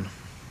alone.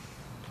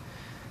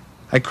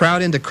 I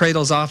crowd into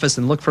Cradle's office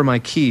and look for my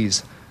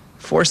keys.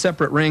 4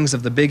 separate rings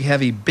of the big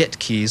heavy bit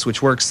keys,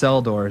 which work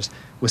cell doors,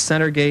 with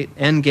center gate,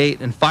 end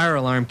gate, and fire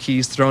alarm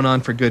keys thrown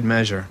on for good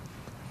measure.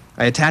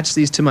 I attach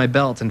these to my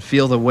belt and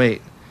feel the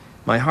weight.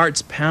 My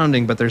heart's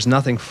pounding, but there's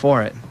nothing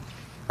for it.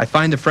 I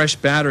find a fresh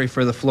battery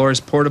for the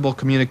floor's portable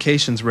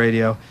communications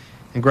radio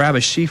and grab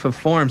a sheaf of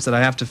forms that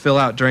I have to fill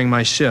out during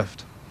my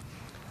shift.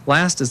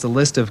 Last is the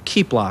list of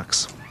keep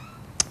locks.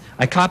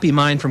 I copy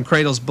mine from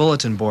Cradle's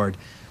bulletin board,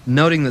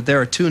 noting that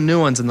there are 2 new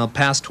ones in the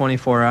past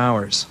 24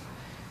 hours.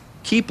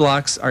 Keep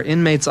locks are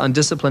inmates on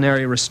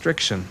disciplinary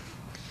restriction.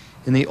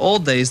 In the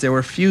old days, there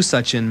were few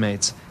such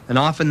inmates, and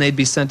often they'd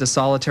be sent to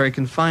solitary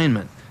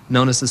confinement,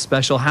 known as the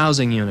Special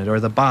Housing Unit, or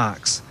the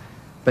box.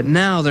 But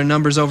now their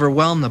numbers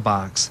overwhelm the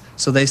box,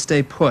 so they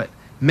stay put,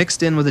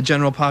 mixed in with the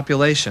general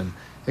population,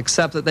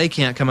 except that they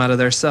can't come out of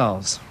their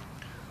cells.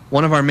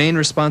 One of our main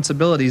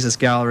responsibilities as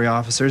gallery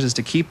officers is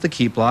to keep the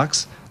keep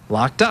locks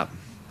locked up.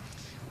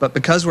 But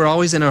because we're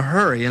always in a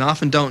hurry and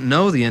often don't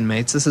know the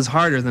inmates, this is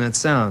harder than it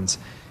sounds.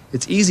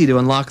 It's easy to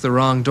unlock the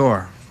wrong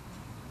door.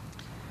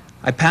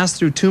 I pass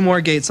through 2 more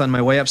gates on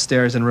my way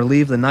upstairs and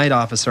relieve the night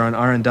officer on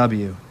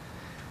R&W.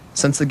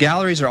 Since the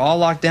galleries are all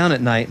locked down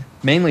at night,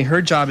 mainly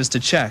her job is to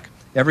check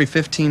every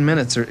 15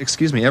 minutes, or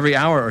every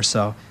hour or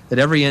so, that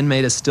every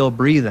inmate is still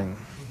breathing.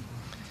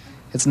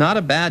 It's not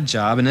a bad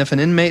job, and if an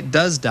inmate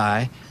does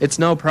die, it's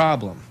no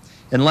problem,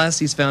 unless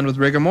he's found with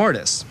rigor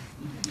mortis.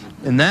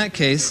 In that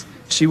case,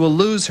 she will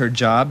lose her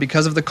job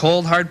because of the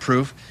cold hard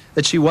proof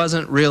that she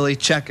wasn't really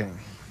checking.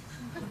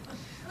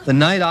 The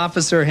night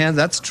officer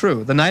that's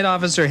true. The night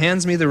officer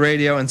hands me the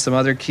radio and some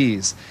other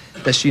keys.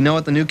 Does she know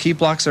what the new keep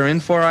locks are in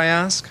for, I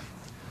ask?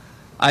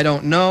 I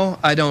don't know,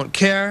 I don't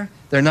care,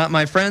 they're not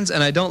my friends,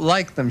 and I don't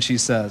like them, she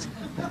says.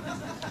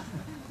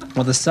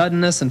 with a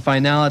suddenness and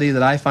finality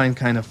that I find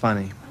kind of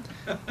funny.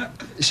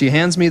 She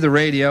hands me the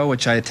radio,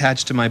 which I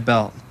attach to my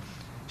belt.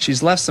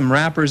 She's left some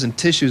wrappers and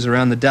tissues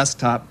around the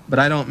desktop, but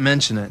I don't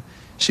mention it.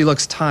 She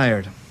looks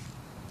tired.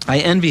 I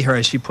envy her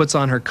as she puts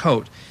on her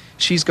coat.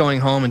 She's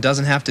going home and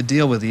doesn't have to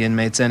deal with the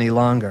inmates any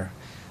longer.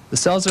 The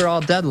cells are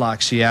all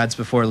deadlocked, she adds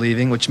before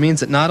leaving, which means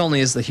that not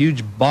only is the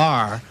huge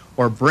bar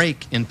or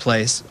break in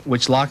place,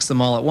 which locks them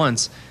all at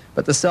once,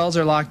 but the cells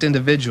are locked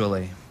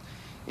individually.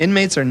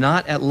 Inmates are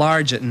not at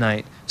large at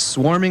night,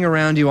 swarming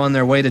around you on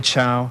their way to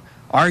chow,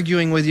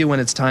 arguing with you when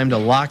it's time to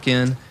lock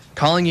in,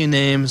 calling you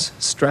names,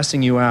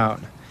 stressing you out.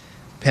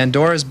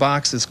 Pandora's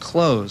box is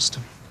closed.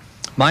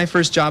 My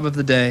first job of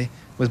the day,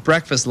 with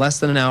breakfast less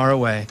than an hour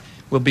away,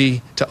 will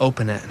be to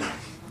open it.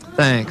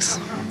 Thanks.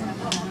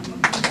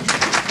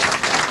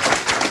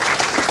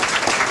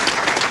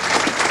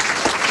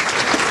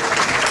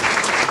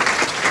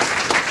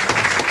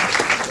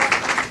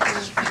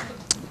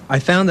 I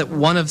found that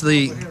one of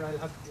the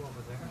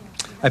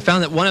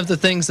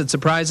things that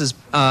surprises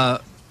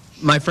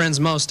my friends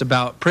most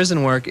about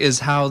prison work is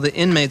how the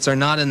inmates are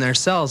not in their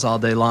cells all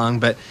day long,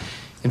 but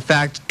in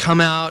fact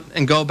come out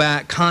and go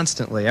back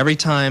constantly. Every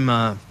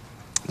time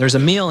there's a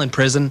meal in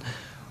prison,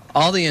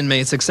 all the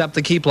inmates except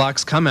the keep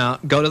locks come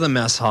out, go to the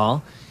mess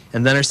hall,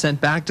 and then are sent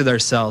back to their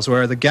cells,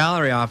 where the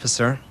gallery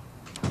officer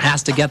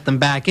has to get them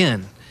back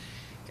in.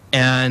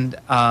 And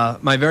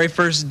my very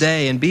first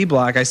day in B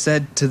block, I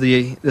said to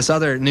this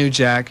other new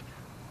jack,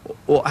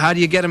 "Well, how do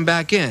you get him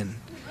back in?"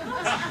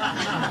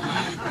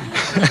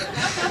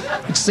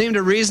 It seemed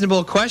a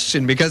reasonable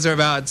question because there are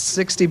about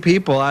 60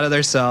 people out of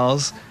their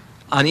cells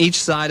on each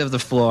side of the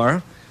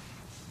floor.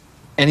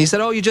 And he said,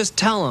 "Oh, you just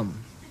tell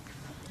them."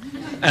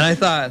 And I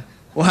thought,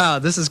 wow,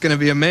 this is going to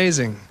be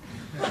amazing.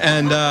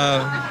 And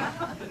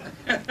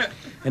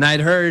I'd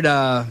heard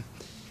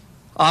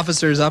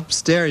officers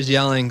upstairs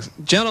yelling,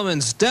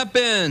 "Gentlemen, step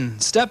in,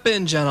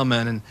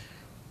 gentlemen." And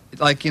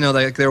like, you know,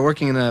 like they're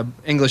working in an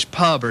English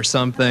pub or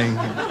something.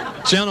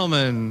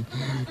 Gentlemen,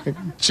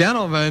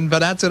 but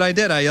that's what I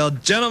did. I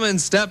yelled, "Gentlemen,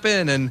 step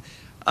in." And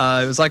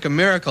it was like a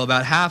miracle.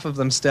 About half of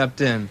them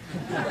stepped in.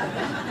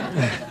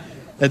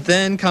 But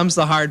then comes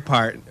the hard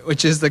part,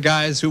 which is the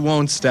guys who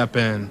won't step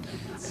in.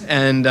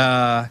 And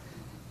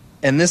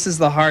this is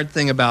the hard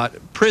thing about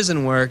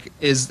prison work,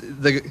 is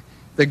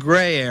the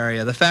gray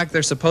area, the fact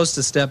they're supposed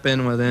to step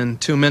in within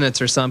 2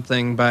 minutes or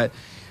something, but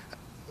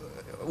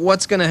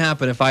what's going to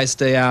happen if I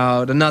stay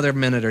out another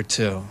minute or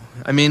two?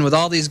 I mean, with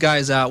all these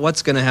guys out,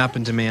 what's going to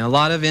happen to me? And a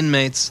lot of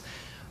inmates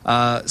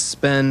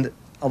spend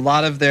a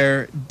lot of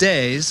their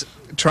days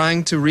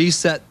trying to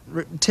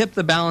tip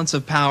the balance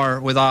of power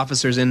with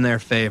officers in their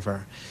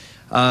favor.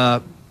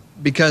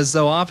 Because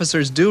though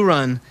officers do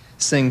run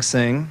Sing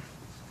Sing,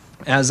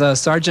 as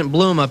Sergeant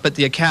Bloom up at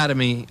the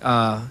academy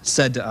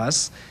said to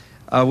us,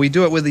 we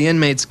do it with the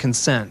inmates'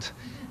 consent.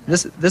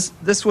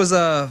 This was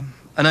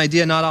an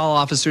idea not all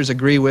officers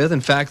agree with.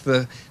 In fact,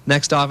 the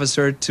next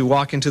officer to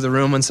walk into the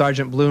room when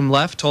Sergeant Bloom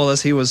left told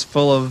us he was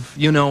full of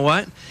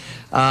you-know-what.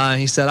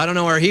 He said, "I don't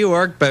know where he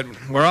worked, but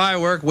where I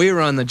work, we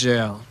run the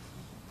jail."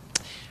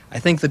 I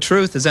think the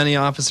truth, as any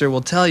officer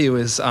will tell you,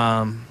 is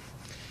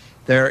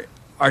there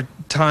are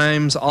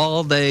times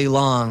all day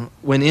long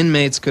when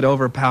inmates could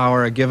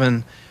overpower a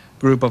given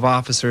group of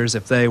officers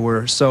if they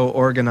were so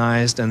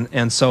organized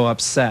and so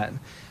upset.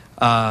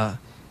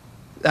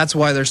 That's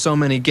why there's so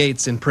many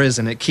gates in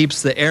prison. It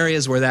keeps the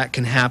areas where that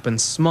can happen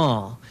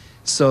small,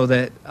 so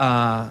that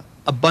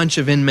a bunch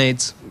of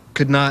inmates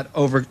could not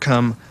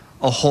overcome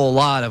a whole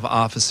lot of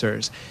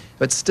officers.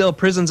 But still,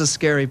 prison's a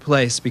scary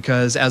place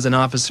because as an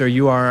officer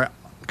you are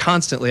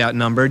constantly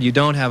outnumbered. You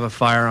don't have a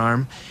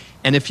firearm.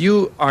 And if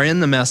you are in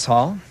the mess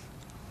hall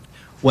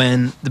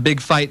when the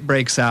big fight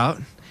breaks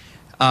out,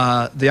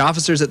 the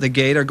officers at the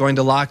gate are going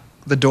to lock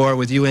the door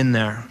with you in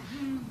there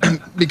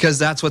because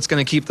that's what's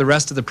going to keep the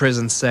rest of the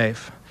prison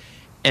safe.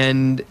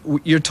 And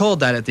you're told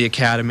that at the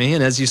academy,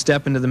 and as you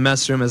step into the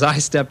mess room, as I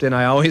stepped in,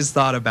 I always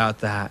thought about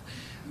that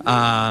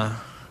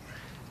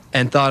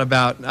and thought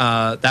about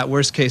that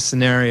worst case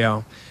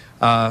scenario.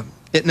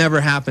 It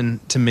never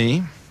happened to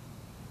me,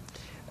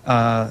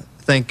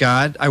 thank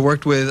God. I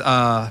worked with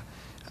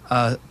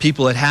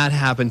people it had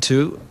happened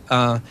to.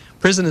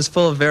 Prison is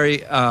full of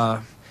very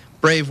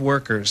brave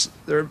workers.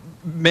 There are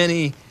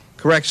many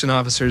correction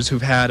officers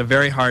who've had a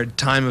very hard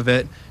time of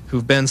it,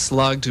 who've been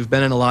slugged, who've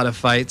been in a lot of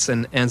fights,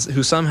 and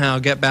who somehow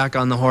get back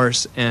on the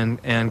horse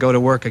and go to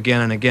work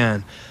again and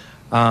again.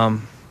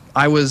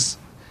 I was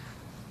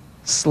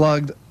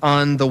slugged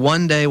on the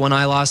one day when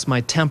I lost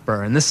my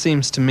temper, and this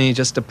seems to me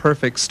just a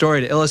perfect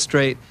story to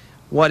illustrate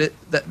what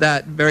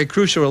that very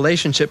crucial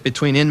relationship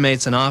between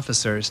inmates and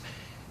officers.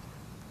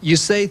 You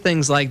say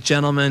things like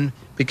 "gentlemen"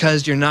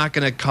 because you're not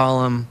going to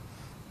call them,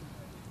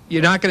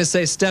 you're not going to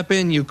say "step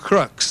in, you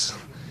crooks."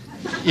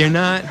 You're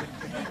not.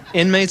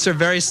 Inmates are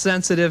very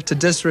sensitive to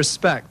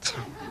disrespect.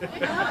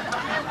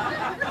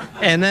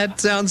 And that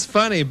sounds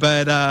funny,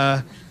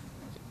 but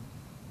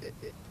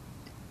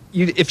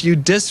if you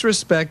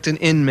disrespect an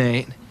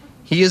inmate,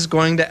 he is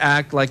going to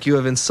act like you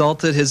have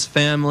insulted his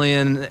family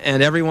and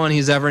everyone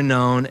he's ever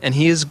known, and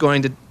it's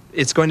going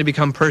to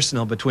become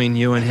personal between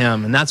you and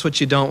him. And that's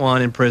what you don't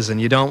want in prison.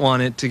 You don't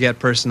want it to get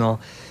personal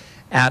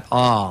at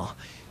all.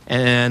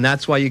 And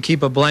that's why you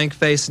keep a blank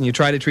face and you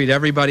try to treat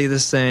everybody the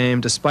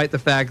same, despite the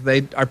fact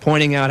they are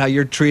pointing out how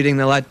you're treating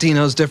the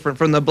Latinos different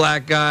from the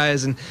black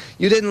guys, and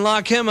you didn't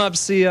lock him up,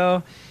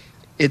 CO.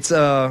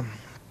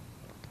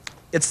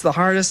 It's the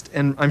hardest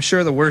and I'm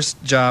sure the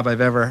worst job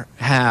I've ever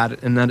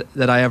had and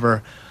that I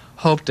ever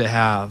hope to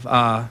have.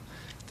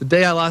 The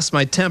day I lost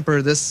my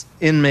temper, this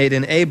inmate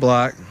in A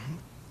block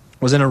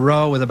was in a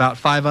row with about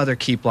 5 other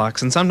keep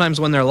blocks, and sometimes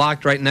when they're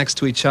locked right next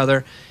to each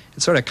other,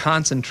 it sort of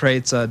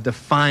concentrates a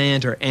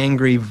defiant or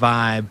angry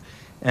vibe.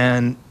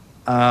 And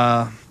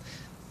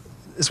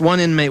this one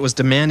inmate was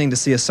demanding to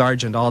see a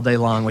sergeant all day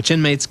long, which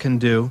inmates can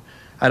do.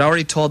 I'd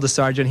already told the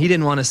sergeant he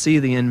didn't want to see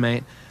the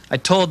inmate. I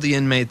told the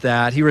inmate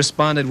that. He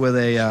responded with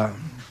a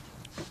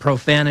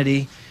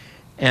profanity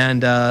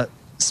and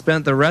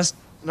spent the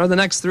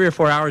next 3 or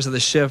 4 hours of the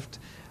shift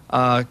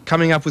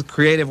coming up with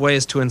creative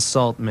ways to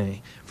insult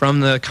me. From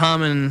the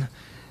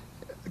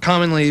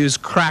commonly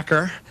used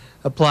cracker,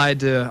 applied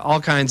to all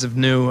kinds of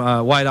new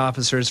white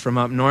officers from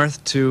up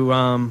north, to,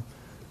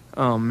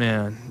 oh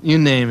man, you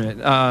name it.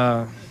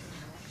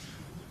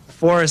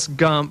 Forrest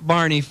Gump,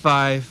 Barney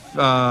Fife,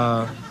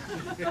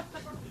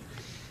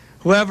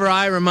 whoever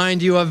I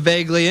remind you of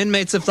vaguely.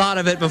 Inmates have thought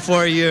of it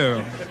before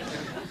you.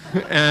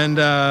 And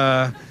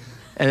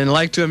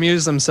like to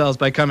amuse themselves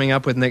by coming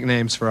up with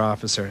nicknames for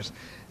officers.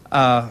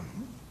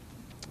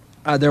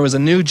 There was a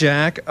new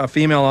Jack, a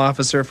female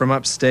officer from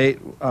upstate,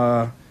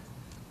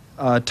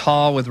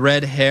 tall with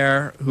red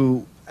hair,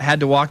 who had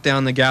to walk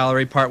down the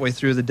gallery partway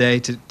through the day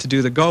to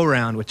do the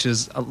go-round, which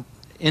is an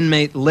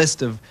inmate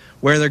list of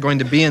where they're going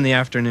to be in the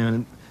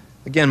afternoon.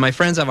 Again, my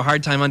friends have a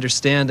hard time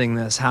understanding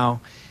this, how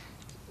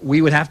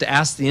we would have to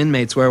ask the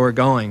inmates where we're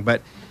going.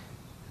 But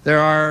there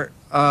are,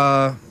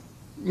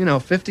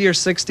 50 or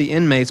 60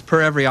 inmates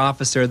per every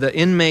officer. The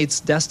inmates'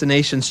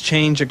 destinations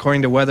change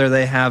according to whether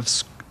they have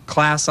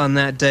class on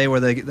that day,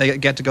 where they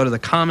get to go to the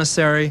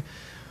commissary,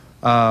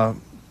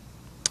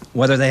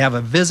 whether they have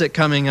a visit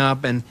coming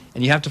up, and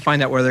you have to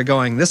find out where they're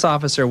going. This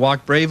officer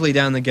walked bravely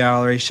down the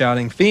gallery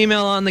shouting,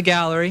 "Female on the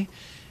gallery,"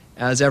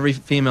 as every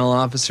female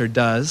officer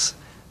does,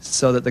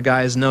 so that the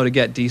guys know to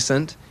get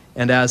decent.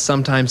 And as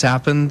sometimes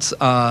happens,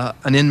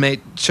 an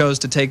inmate chose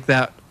to take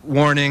that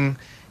warning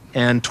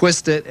and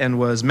twist it and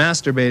was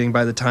masturbating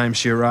by the time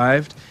she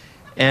arrived.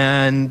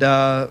 And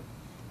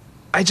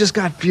I just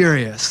got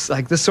furious.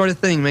 Like, this sort of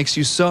thing makes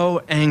you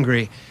so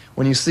angry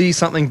when you see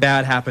something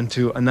bad happen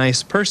to a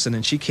nice person.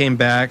 And she came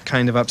back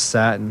kind of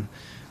upset, and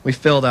we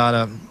filled out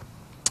a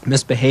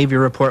misbehavior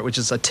report, which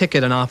is a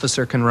ticket an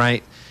officer can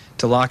write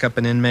to lock up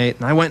an inmate.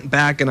 And I went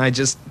back and I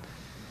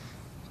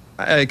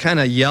kind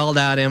of yelled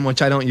at him,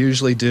 which I don't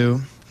usually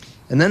do.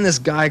 And then this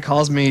guy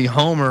calls me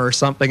Homer or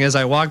something as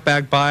I walked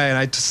back by, and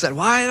I just said,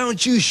 "Why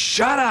don't you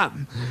shut up?"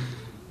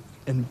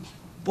 And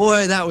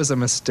boy, that was a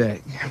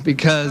mistake,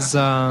 because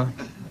the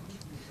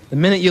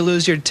minute you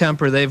lose your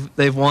temper,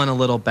 they've won a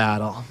little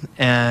battle.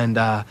 And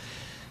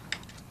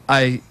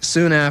I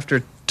soon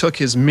after took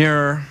his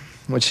mirror,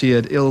 which he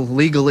had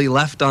illegally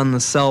left on the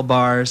cell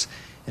bars,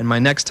 and my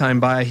next time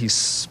by, he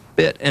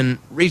spit and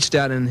reached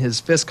out, and his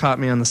fist caught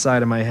me on the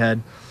side of my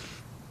head.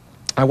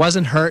 I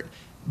wasn't hurt,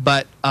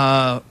 but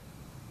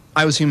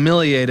I was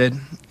humiliated.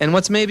 And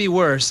what's maybe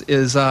worse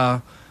is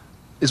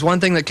one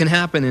thing that can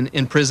happen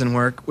in prison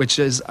work, which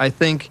is, I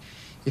think,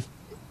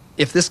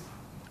 if this,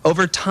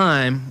 over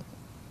time,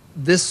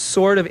 this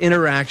sort of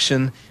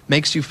interaction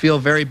makes you feel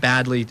very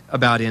badly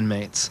about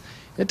inmates.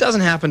 It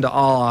doesn't happen to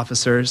all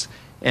officers,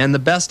 and the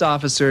best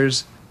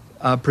officers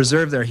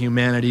preserve their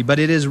humanity, but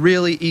it is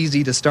really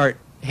easy to start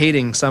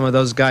hating some of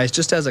those guys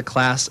just as a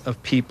class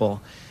of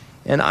people.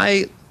 And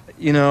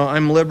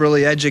I'm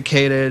liberally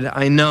educated.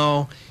 I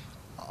know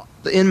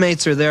the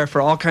inmates are there for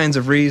all kinds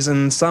of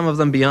reasons, some of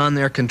them beyond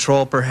their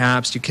control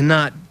perhaps. You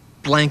cannot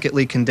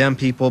blanketly condemn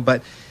people,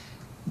 but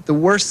the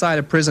worst side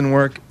of prison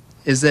work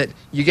is that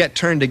you get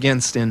turned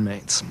against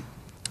inmates.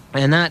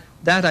 And that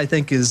I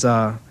think is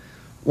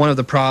one of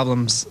the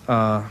problems,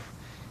 one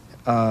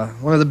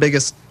of the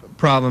biggest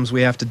problems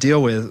we have to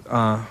deal with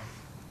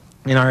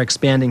in our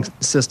expanding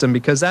system,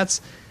 because that's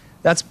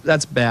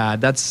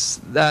bad. That's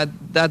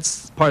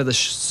part of the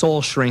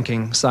soul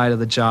shrinking side of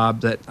the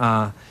job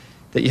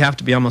that you have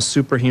to be almost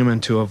superhuman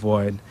to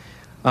avoid.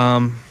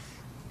 I'm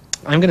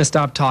going to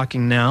stop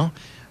talking now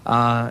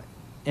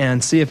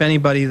and see if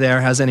anybody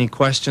there has any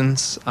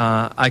questions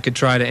I could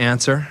try to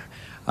answer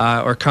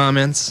or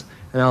comments.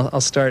 And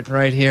I'll start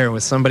right here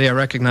with somebody I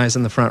recognize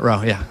in the front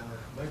row. Yeah.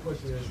 My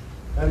question is,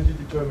 how did you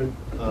determine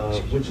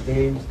which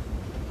names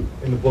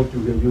in the book you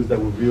were going to use that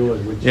were real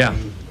and which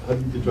names? How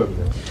did you determine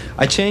that?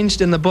 I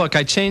changed in the book.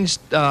 I changed,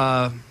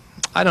 I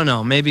don't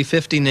know, maybe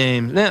 50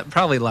 names.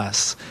 Probably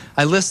less.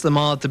 I list them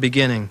all at the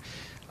beginning.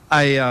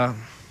 I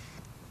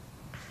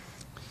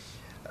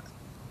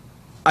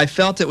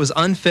felt it was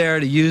unfair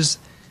to use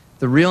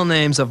the real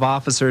names of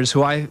officers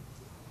who I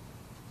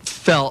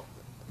felt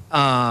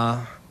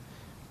might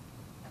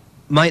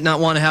not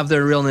want to have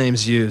their real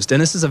names used.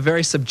 And this is a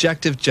very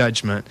subjective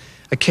judgment.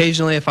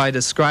 Occasionally, if I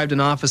described an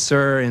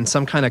officer in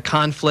some kind of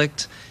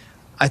conflict,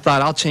 I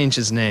thought, I'll change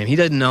his name. He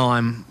doesn't know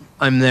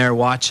I'm there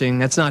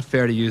watching. It's not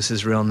fair to use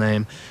his real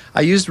name.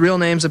 I used real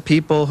names of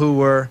people who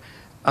were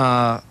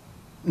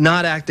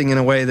not acting in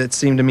a way that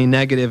seemed to me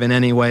negative in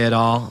any way at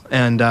all.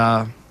 And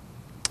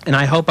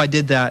I hope I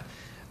did that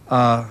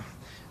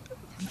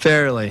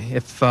fairly.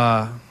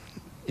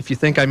 If you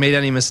think I made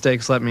any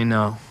mistakes, let me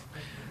know.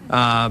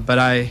 But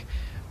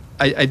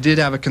I did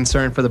have a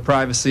concern for the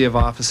privacy of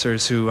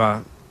officers who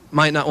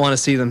might not want to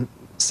see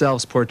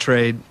themselves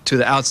portrayed to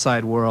the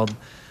outside world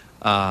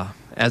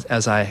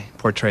as I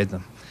portrayed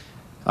them.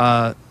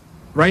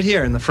 Right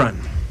here in the front.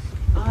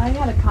 I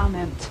had a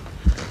comment.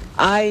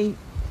 I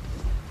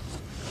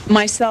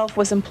myself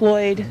was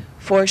employed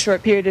for a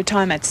short period of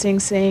time at Sing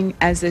Sing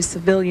as a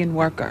civilian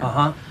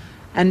worker.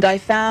 And I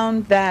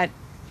found that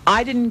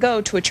I didn't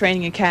go to a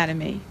training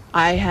academy.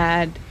 I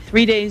had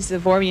 3 days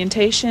of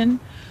orientation.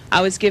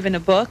 I was given a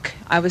book.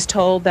 I was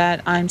told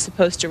that I'm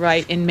supposed to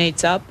write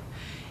inmates up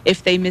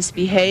if they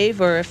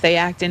misbehave or if they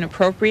act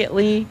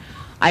inappropriately.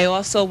 I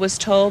also was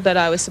told that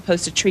I was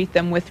supposed to treat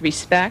them with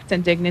respect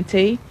and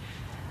dignity.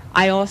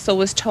 I also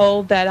was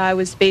told that I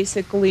was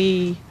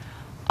basically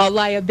a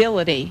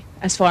liability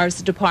as far as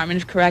the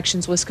Department of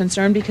Corrections was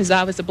concerned because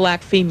I was a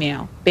black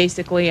female.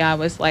 Basically, I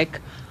was like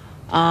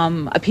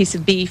a piece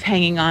of beef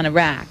hanging on a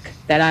rack,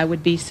 that I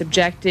would be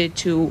subjected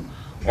to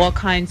all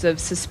kinds of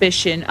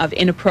suspicion of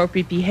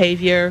inappropriate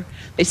behavior.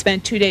 They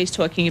spent 2 days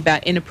talking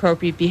about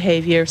inappropriate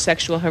behavior,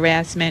 sexual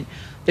harassment.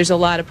 There's a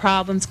lot of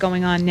problems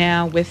going on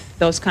now with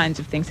those kinds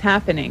of things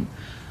happening.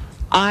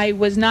 I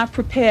was not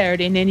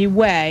prepared in any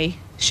way,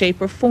 shape,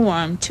 or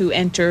form to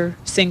enter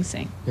Sing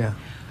Sing. Yeah.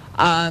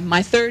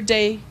 My third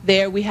day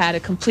there, we had a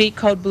complete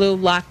code blue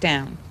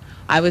lockdown.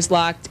 I was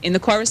locked in the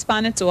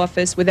correspondent's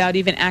office without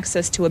even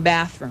access to a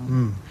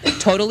bathroom,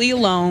 totally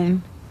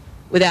alone,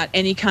 without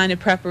any kind of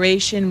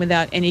preparation,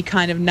 without any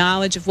kind of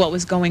knowledge of what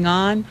was going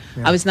on.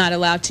 Yeah. I was not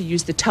allowed to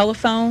use the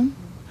telephone.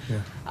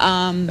 Yeah.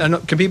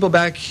 Can people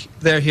back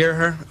there hear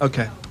her?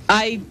 Okay.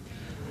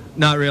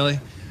 Not really?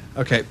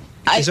 Okay.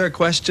 Is there a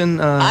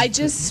question? I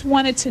just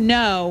wanted to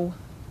know,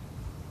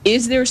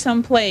 is there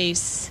some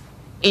place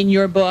in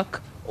your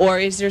book or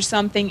is there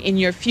something in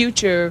your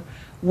future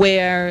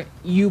where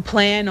you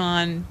plan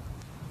on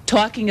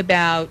talking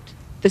about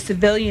the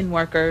civilian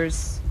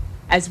workers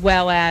as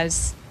well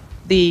as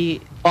the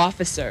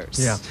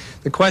officers? Yeah.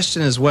 The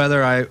question is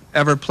whether I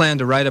ever plan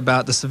to write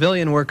about the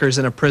civilian workers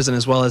in a prison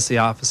as well as the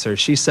officers.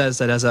 She says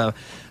that as an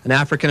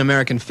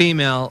African-American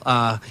female,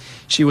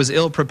 she was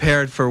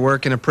ill-prepared for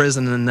work in a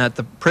prison and that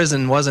the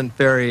prison wasn't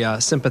very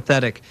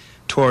sympathetic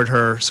toward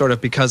her sort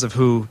of because of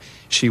who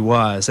she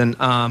was. And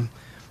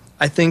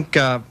I think,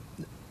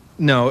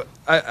 no,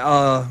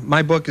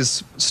 my book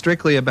is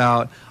strictly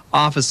about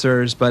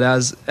officers, but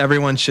as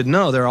everyone should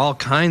know, there are all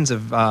kinds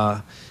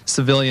of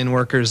civilian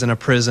workers in a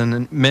prison,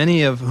 and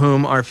many of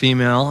whom are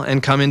female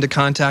and come into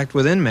contact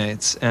with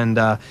inmates. And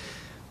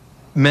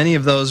many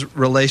of those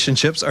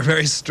relationships are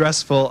very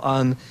stressful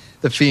on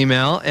the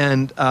female,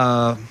 and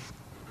I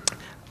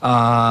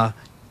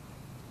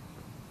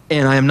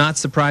am not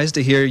surprised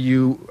to hear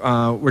you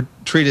were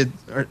treated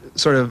or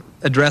sort of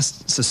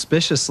addressed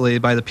suspiciously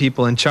by the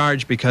people in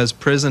charge, because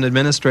prison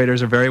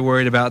administrators are very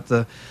worried about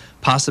the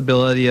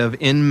possibility of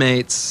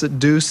inmates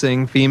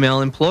seducing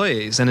female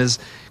employees. And as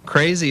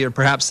crazy or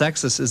perhaps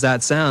sexist as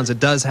that sounds, it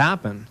does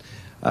happen.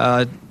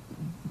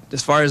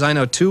 As far as I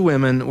know, 2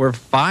 women were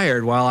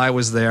fired while I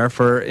was there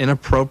for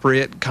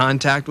inappropriate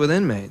contact with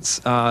inmates,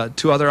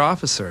 2 other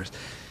officers.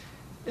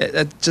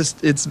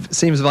 It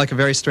seems like a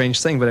very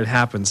strange thing, but it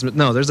happens. But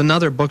no, there's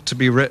another book to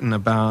be written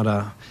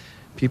about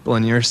people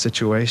in your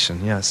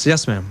situation. Yes.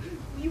 Yes, ma'am.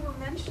 You were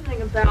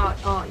mentioning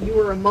about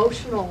your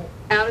emotional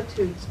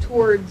attitudes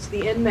towards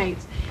the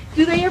inmates.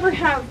 Do they ever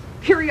have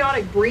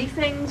periodic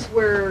briefings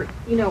where,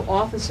 you know,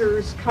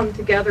 officers come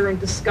together and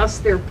discuss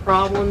their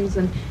problems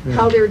and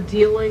how they're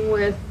dealing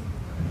with,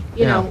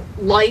 you know,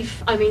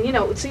 life? I mean, you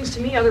know, it seems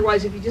to me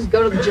otherwise if you just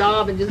go to the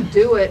job and just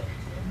do it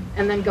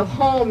and then go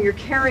home, you're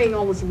carrying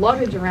all this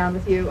luggage around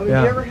with you. I mean, do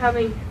you ever have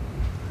any...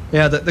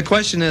 Yeah, the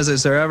question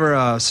is there ever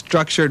a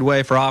structured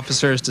way for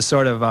officers to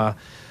sort of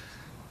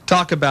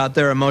talk about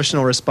their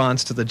emotional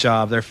response to the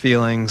job, their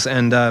feelings?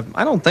 And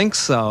I don't think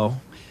so.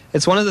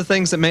 It's one of the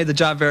things that made the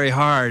job very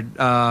hard.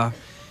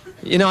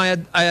 You know,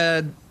 I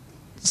had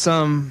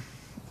some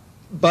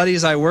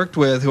buddies I worked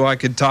with who I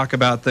could talk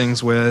about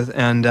things with,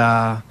 and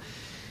the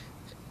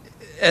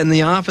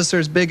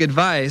officer's big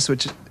advice,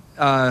 which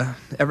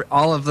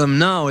all of them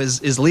know,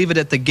 is leave it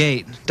at the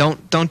gate.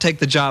 Don't take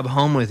the job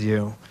home with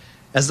you,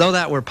 as though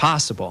that were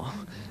possible.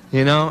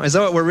 You know, as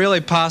though it were really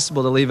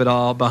possible to leave it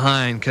all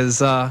behind,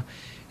 because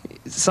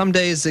some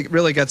days it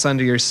really gets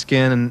under your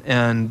skin,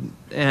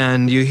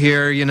 and you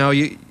hear, you know,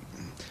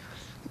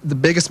 the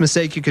biggest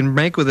mistake you can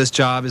make with this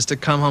job is to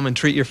come home and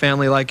treat your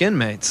family like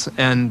inmates,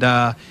 and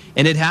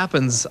it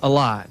happens a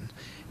lot.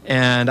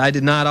 And I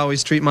did not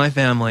always treat my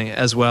family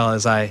as well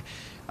as I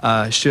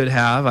should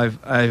have.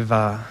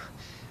 I've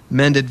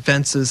mended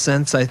fences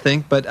since, I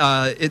think, but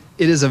it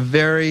is a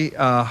very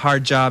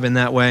hard job in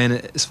that way, and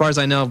as far as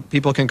I know,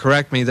 people can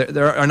correct me,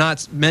 there are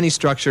not many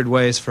structured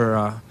ways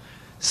for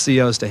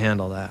COs to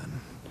handle that.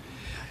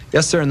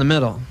 Yes, sir, in the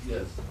middle.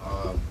 Yes,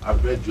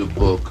 I've read your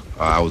book.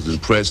 I was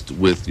impressed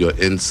with your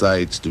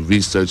insights, the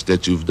research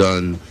that you've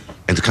done,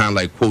 and to kind of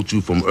like quote you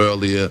from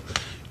earlier,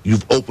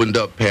 you've opened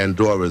up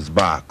Pandora's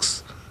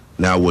box.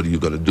 Now what are you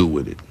going to do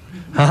with it?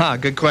 Haha,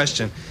 good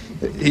question.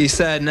 He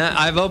said,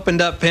 I've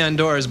opened up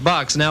Pandora's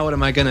box, now what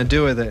am I going to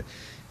do with it?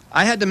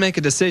 I had to make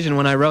a decision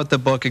when I wrote the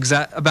book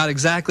about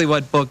exactly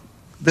what book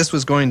this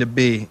was going to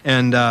be,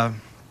 and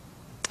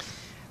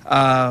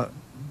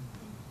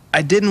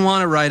I didn't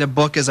want to write a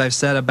book, as I've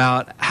said,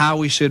 about how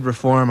we should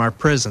reform our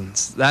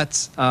prisons.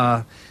 That's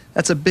a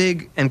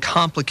big and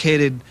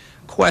complicated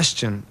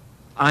question.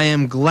 I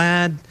am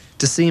glad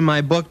to see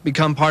my book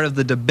become part of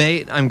the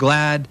debate. I'm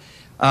glad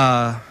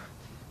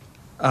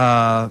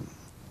to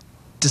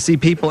see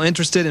people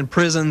interested in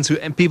prisons,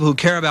 and people who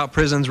care about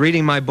prisons,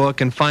 reading my book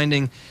and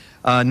finding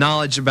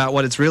knowledge about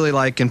what it's really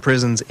like in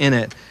prisons in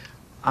it.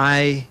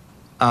 I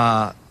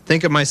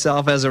think of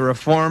myself as a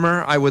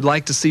reformer. I would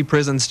like to see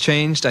prisons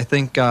changed. I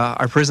think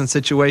our prison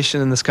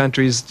situation in this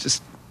country is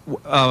just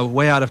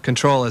way out of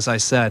control, as I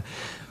said.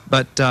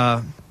 But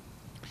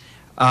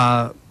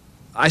I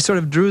sort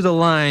of drew the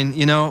line,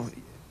 you know,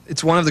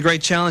 it's one of the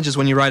great challenges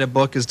when you write a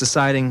book is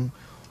deciding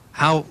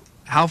how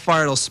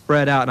far it'll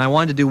spread out. And I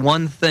wanted to do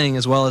one thing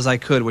as well as I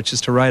could, which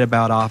is to write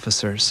about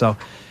officers. So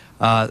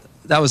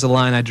that was the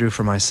line I drew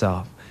for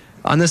myself.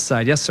 On this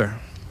side, yes, sir.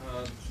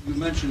 You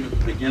mentioned at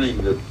the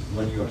beginning that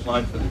when you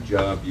applied for the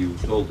job, you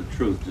told the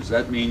truth. Does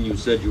that mean you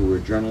said you were a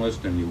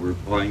journalist and you were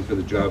applying for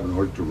the job in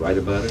order to write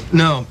about it?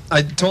 No,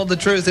 I told the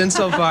truth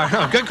insofar.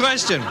 No, good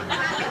question.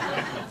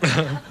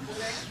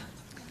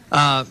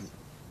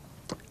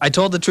 I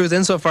told the truth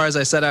insofar as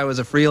I said I was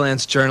a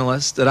freelance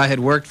journalist, that I had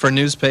worked for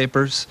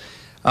newspapers,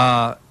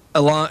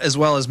 as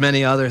well as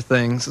many other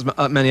things,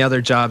 many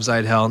other jobs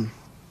I'd held.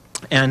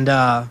 And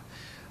I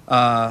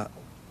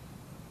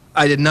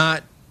did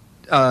not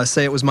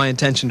say it was my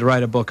intention to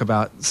write a book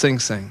about Sing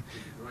Sing. Did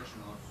the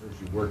correctional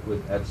officers you worked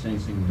with at Sing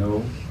Sing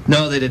know?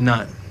 No, they did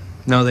not.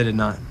 No, they did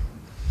not.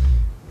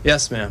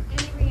 Yes, ma'am.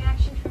 Any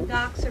reaction from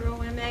DOCS or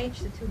OMH,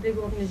 the two big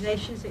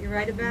organizations that you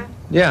write about?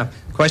 Yeah.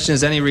 The question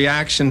is, any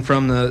reaction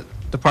from the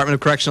Department of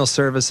Correctional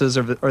Services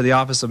or the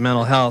Office of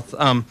Mental Health?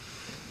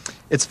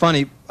 It's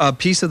funny. A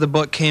piece of the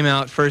book came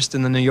out first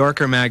in the New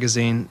Yorker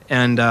magazine,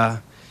 and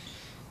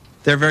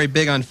they're very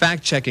big on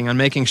fact-checking, on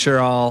making sure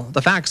all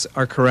the facts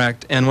are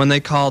correct. And when they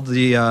called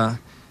the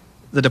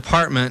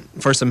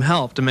department for some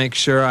help to make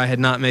sure I had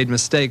not made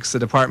mistakes, the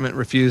department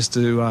refused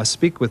to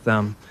speak with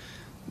them,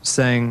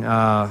 saying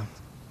I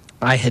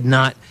had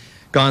not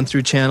gone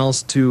through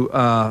channels to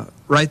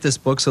write this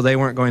book, so they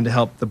weren't going to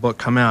help the book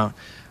come out.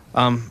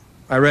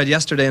 I read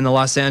yesterday in the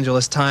Los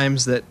Angeles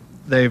Times that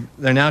they're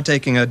now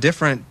taking a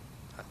different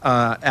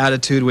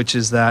attitude, which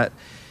is that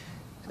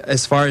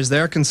as far as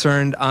they're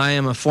concerned, I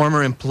am a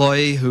former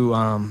employee who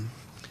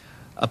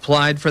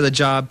applied for the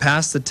job,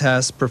 passed the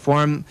test,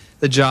 performed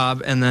the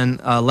job, and then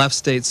left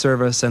state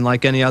service. And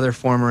like any other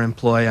former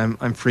employee,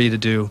 I'm free to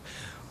do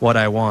what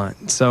I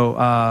want.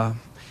 So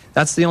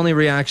that's the only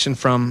reaction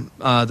from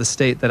the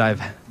state that I've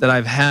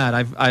had.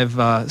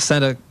 I've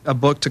sent a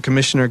book to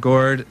Commissioner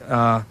Gord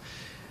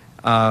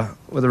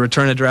with a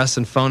return address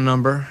and phone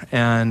number,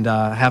 and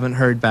haven't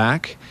heard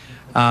back.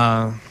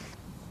 And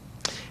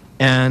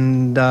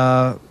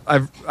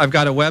I've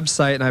got a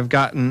website, and I've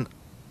gotten,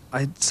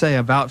 I'd say,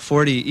 about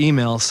 40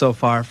 emails so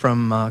far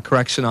from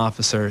correction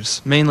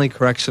officers, mainly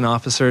correction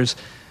officers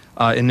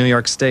in New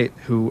York State,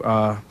 who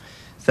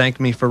thank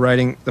me for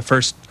writing the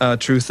first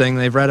true thing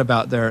they've read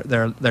about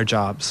their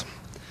jobs.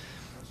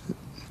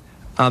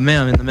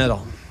 Ma'am, in the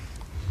middle.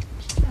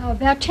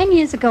 About 10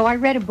 years ago, I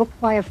read a book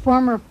by a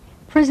former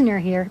prisoner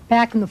here,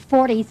 back in the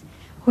 40s,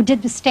 who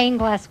did the stained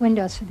glass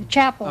windows for the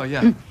chapel. Oh,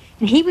 yeah.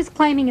 And he was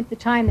claiming at the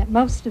time that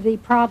most of the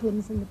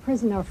problems in the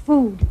prison are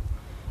food.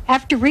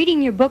 After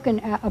reading your book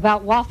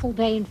about Waffle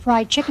Day and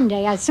Fried Chicken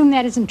Day, I assume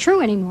that isn't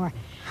true anymore.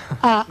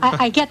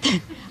 I get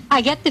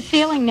the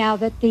feeling now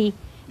that the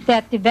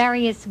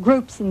various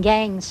groups and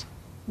gangs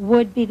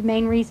would be the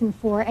main reason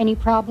for any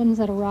problems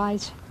that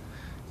arise.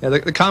 Yeah,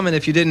 the comment,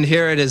 if you didn't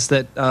hear it, is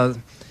that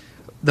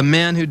the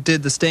man who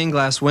did the stained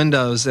glass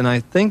windows, and I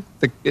think,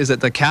 is it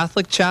the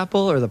Catholic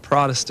chapel or the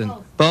Protestant?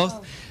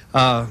 Both.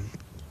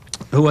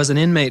 Who was an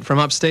inmate from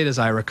upstate, as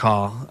I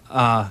recall.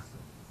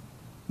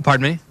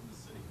 Pardon me?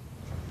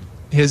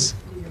 He's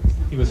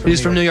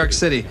from New York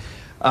City.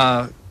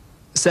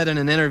 Said in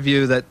an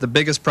interview that the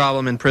biggest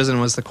problem in prison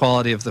was the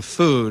quality of the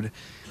food.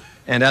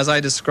 And as I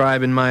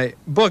describe in my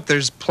book,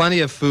 there's plenty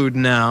of food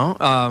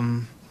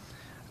now.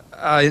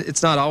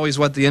 It's not always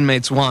what the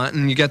inmates want,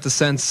 and you get the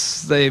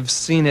sense they've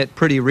seen it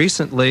pretty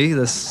recently,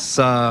 this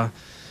the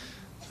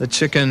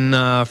chicken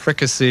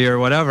fricassee or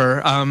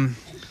whatever.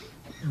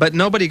 But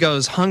nobody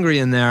goes hungry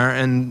in there,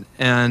 and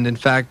in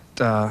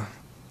fact,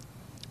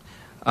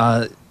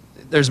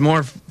 there's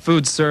more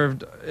food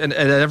served at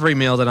every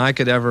meal than I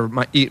could ever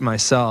eat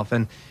myself.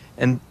 And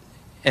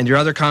your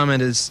other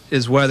comment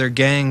is whether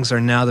gangs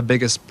are now the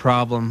biggest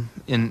problem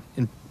in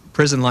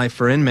prison life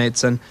for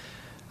inmates. And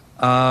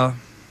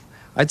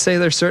I'd say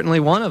they're certainly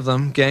one of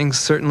them. Gangs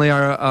certainly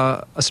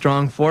are a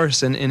strong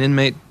force in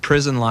inmate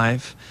prison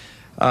life.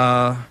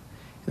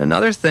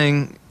 Another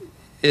thing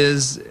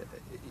is,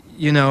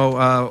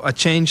 a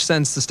change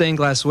since the stained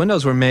glass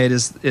windows were made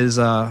is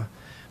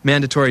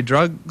mandatory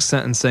drug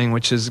sentencing,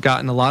 which has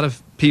gotten a lot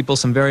of people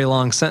some very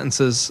long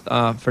sentences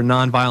for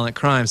nonviolent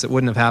crimes that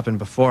wouldn't have happened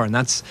before, and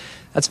that's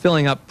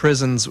filling up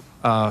prisons with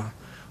a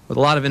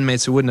lot of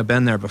inmates who wouldn't have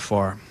been there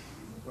before.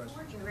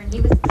 And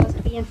he was supposed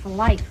to be in for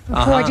life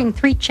for forging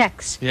 3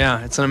 checks.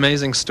 Yeah, it's an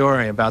amazing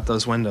story about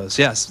those windows.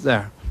 Yes,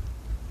 there.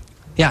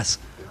 Yes.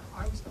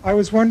 I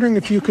was wondering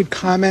if you could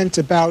comment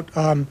about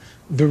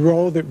the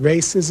role that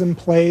racism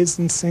plays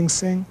in Sing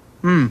Sing.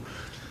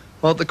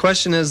 Well, the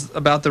question is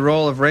about the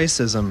role of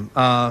racism.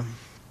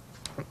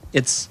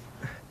 It's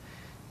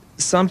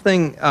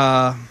something,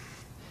 the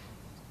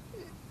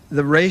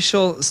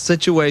racial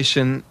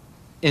situation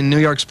in New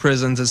York's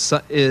prisons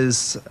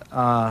is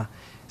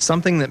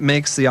something that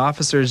makes the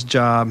officer's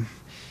job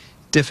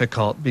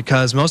difficult,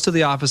 because most of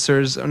the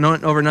officers, over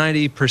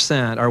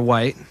 90%, are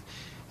white,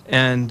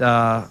 and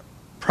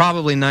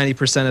probably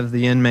 90% of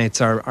the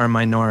inmates are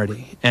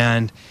minority.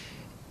 And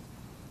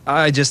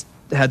I just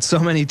had so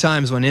many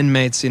times when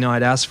inmates,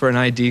 I'd ask for an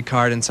ID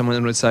card and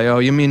someone would say, "Oh,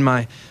 you mean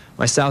my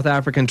South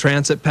African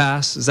transit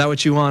pass? Is that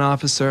what you want,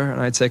 officer?" And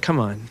I'd say, "Come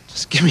on,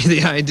 just give me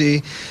the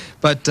ID."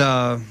 But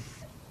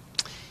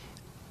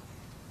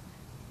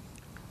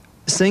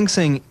Sing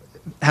Sing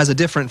has a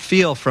different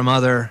feel from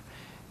other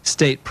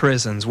state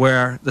prisons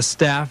where the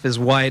staff is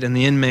white and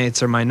the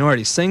inmates are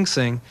minorities. Sing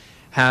Sing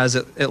has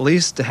at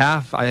least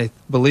half, I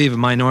believe,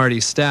 minority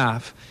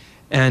staff.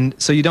 And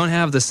so you don't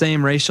have the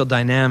same racial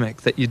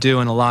dynamic that you do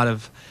in a lot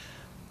of,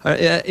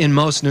 in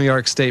most New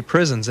York State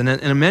prisons. And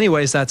in many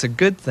ways, that's a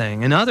good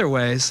thing. In other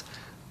ways,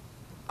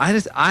 I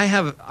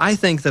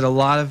think that a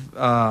lot of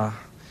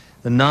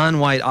the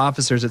non-white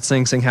officers at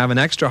Sing Sing have an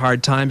extra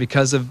hard time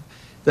because of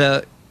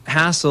the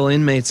hassle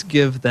inmates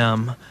give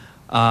them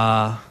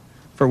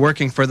for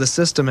working for the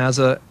system as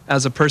a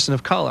person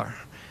of color.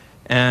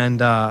 And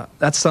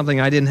that's something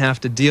I didn't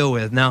have to deal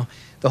with. Now,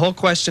 the whole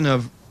question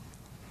of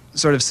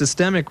sort of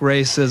systemic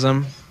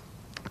racism,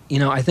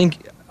 I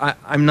think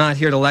I'm not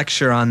here to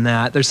lecture on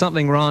that. There's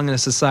something wrong in a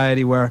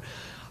society where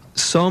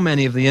so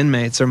many of the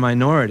inmates are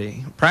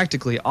minority,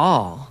 practically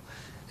all,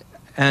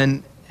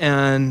 and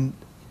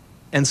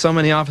so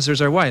many officers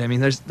are white. I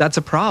mean, that's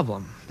a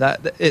problem.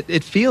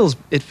 It feels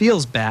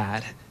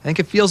bad. I think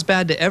it feels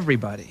bad to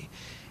everybody,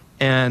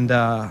 and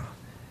I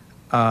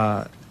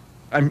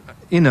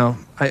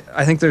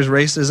think there's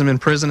racism in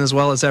prison as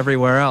well as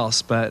everywhere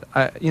else. But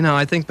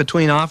I think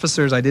between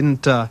officers, I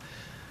didn't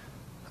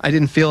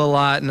feel a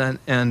lot, but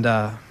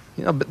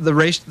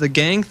the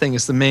gang thing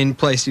is the main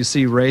place you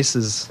see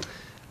races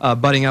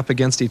butting up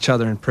against each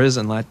other in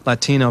prison,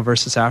 Latino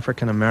versus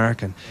African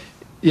American.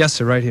 Yes,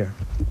 sir, right here.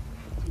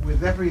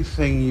 With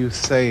everything you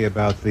say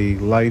about the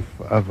life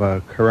of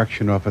a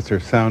correction officer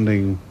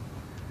sounding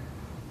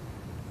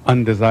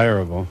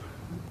undesirable,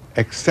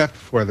 except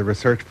for the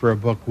research for a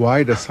book,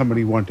 why does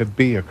somebody want to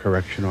be a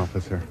correction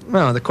officer?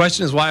 Well, the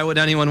question is, why would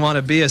anyone want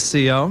to be a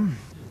CO?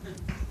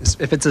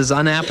 If it's as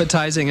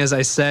unappetizing as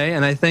I say,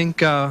 and I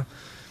think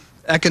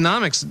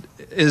economics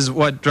is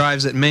what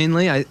drives it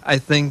mainly. I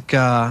think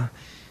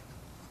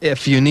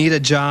if you need a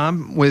job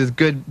with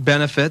good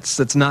benefits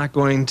that's not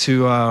going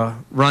to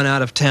run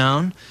out of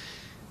town,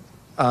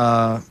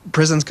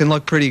 prisons can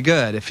look pretty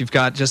good. If you've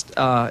got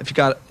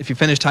if you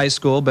finished high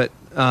school but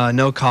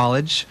no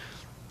college,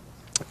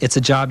 it's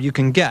a job you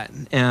can get.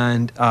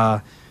 And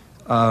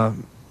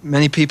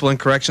many people in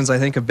corrections, I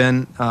think, have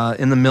been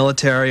in the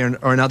military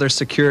or in other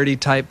security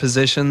type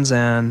positions,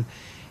 and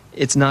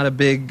it's not a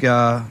big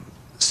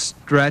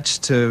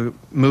stretch to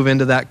move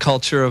into that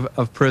culture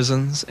of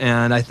prisons.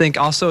 And I think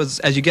also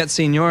as you get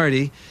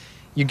seniority,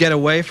 you get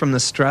away from the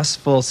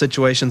stressful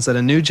situations that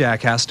a new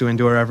jack has to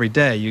endure every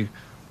day. You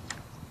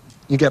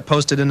get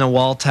posted in a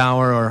wall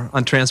tower or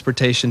on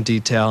transportation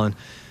detail, and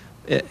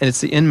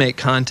it's the inmate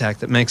contact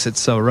that makes it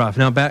so rough.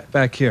 Now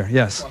back here,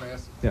 yes. I want to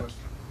ask a question.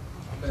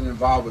 I've been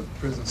involved with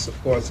prison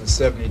support since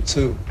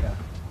 '72.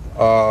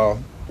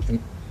 And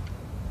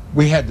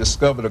we had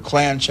discovered a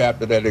Klan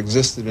chapter that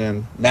existed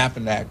in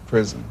Nappaneck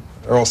prison.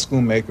 Earl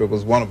Schoonmaker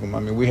was one of them. I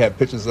mean, we had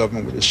pictures of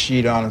him with a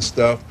sheet on and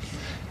stuff.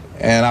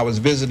 And I was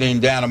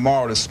visiting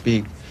Dannemora to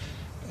speak,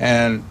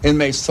 and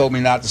inmates told me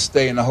not to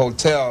stay in the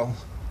hotel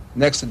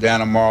next to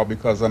Dannemora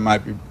because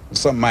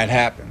something might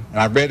happen. And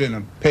I read in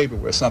a paper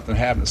where something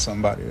happened to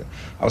somebody.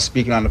 I was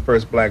speaking on the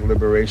first Black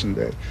Liberation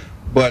Day.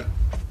 But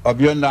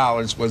of your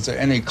knowledge, was there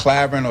any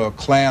Klavern or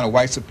Klan or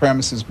white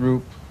supremacist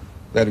group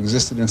that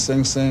existed in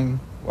Sing Sing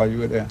while you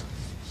were there?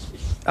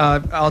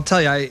 I'll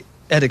tell you, I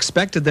had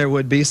expected there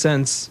would be,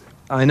 since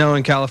I know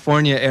in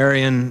California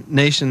Aryan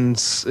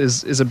Nations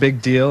is a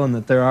big deal and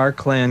that there are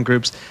Klan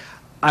groups.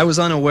 I was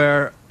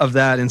unaware of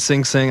that in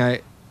Sing Sing.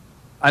 I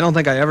don't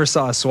think I ever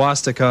saw a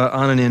swastika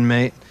on an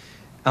inmate.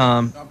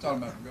 I'm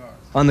talking about the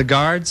guards. On the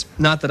guards?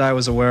 Not that I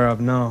was aware of,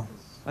 no.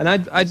 And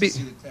I'd be,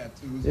 See the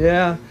tattoos?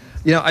 yeah,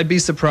 you know, I'd be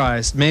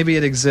surprised. Maybe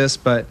it exists,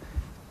 but,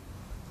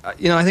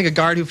 you know, I think a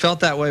guard who felt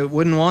that way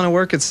wouldn't want to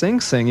work at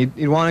Sing Sing.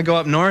 You'd want to go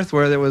up north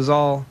where there was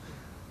all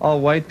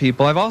white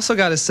people. I've also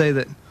got to say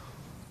that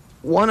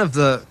one of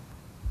the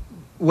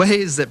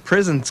ways that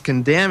prisons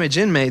can damage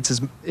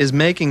inmates is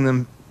making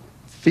them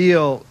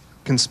feel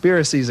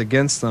conspiracies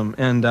against them.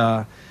 And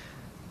I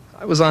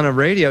was on a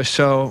radio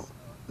show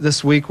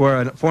this week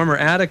where a former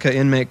Attica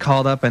inmate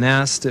called up and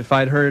asked if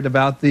I'd heard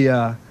about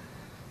the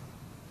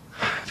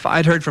if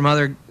I'd heard from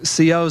other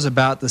COs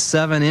about the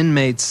 7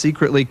 inmates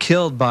secretly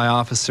killed by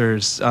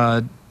officers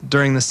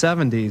during the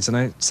 70s. And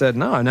I said,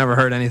 no, I never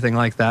heard anything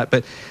like that.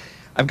 But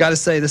I've got to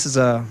say, this is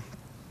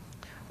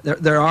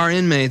there are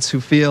inmates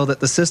who feel that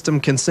the system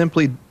can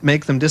simply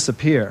make them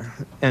disappear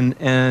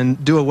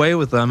and do away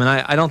with them. And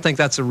I don't think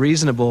that's a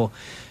reasonable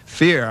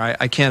fear.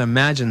 I can't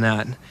imagine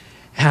that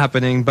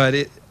happening,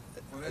 but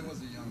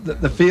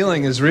the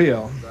feeling is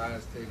real.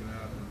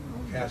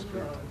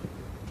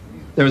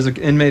 There was an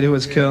inmate who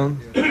was killed.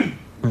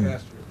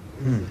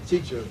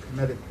 Teacher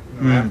committed,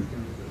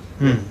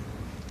 African.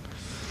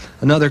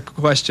 Another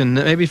question,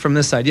 maybe from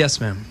this side. Yes,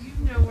 ma'am. Do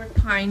you know what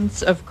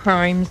kinds of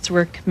crimes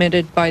were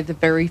committed by the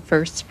very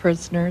first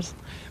prisoners?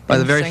 By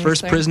the very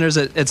first prisoners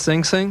at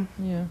Sing Sing?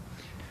 Yeah.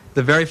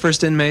 The very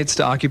first inmates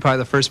to occupy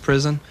the first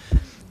prison?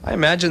 I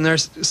imagine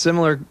there's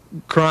similar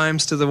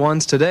crimes to the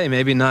ones today.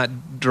 Maybe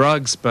not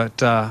drugs,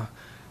 but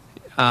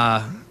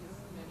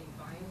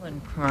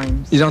Violent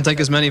crimes. you don't think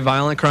as many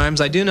violent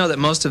crimes? I do know that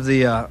most of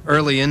the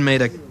early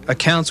inmate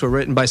accounts were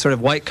written by sort of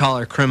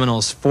white-collar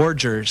criminals,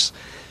 forgers,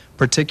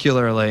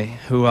 particularly,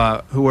 who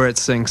were at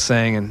Sing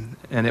Sing,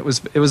 and it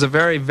was a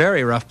very,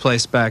 very rough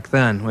place back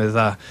then, with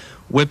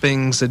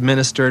whippings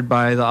administered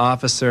by the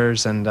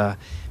officers and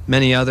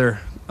many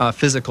other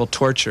physical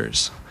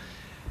tortures.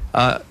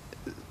 A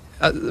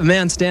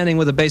man standing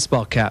with a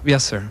baseball cap.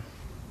 Yes, sir.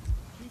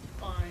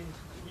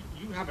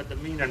 You have a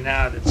demeanor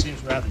now that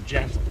seems rather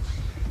gentle.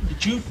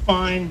 Did you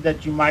find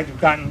that you might have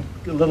gotten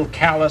a little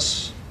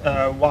callous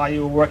while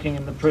you were working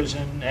in the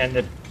prison? And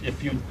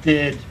if you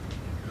did,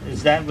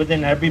 is that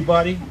within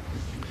everybody?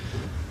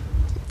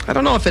 I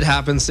don't know if it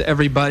happens to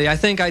everybody. I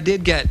think I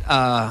did get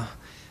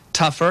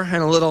tougher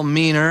and a little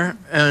meaner.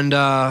 And,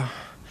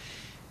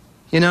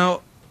 you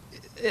know,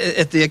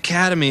 at the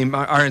academy,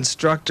 our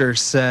instructor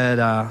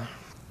said...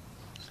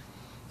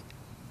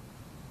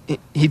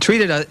 he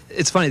treated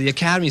it's funny, the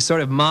academy sort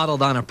of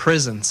modeled on a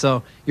prison,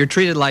 so you're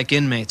treated like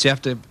inmates. You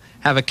have to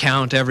have a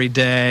count every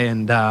day,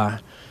 and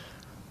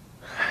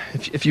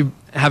if you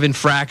have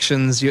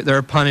infractions, there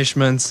are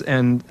punishments.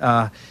 And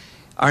our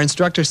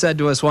instructor said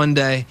to us one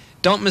day,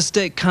 don't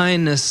mistake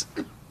kindness,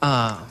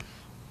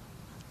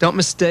 don't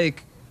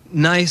mistake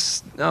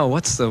nice, oh,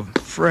 what's the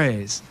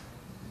phrase?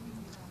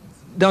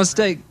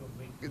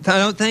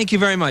 Thank you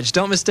very much.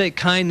 Don't mistake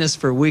kindness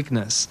for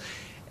weakness.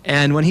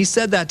 And when he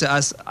said that to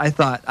us, I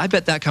thought, I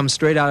bet that comes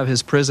straight out of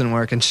his prison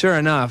work. And sure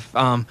enough,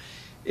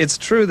 it's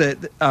true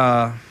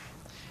that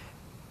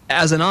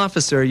as an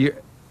officer,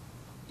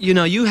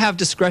 you have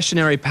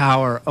discretionary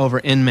power over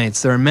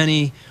inmates. There are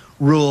many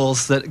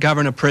rules that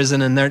govern a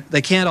prison, and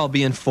they can't all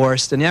be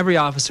enforced. And every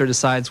officer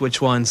decides which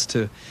ones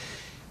to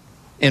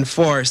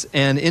enforce.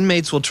 And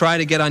inmates will try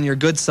to get on your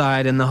good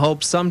side in the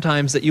hope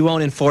sometimes that you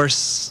won't enforce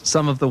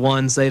some of the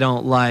ones they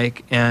don't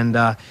like. And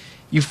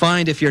you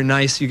find if you're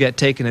nice, you get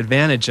taken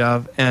advantage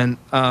of, and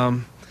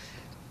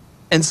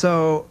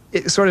so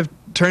it sort of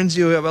turns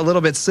you a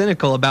little bit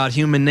cynical about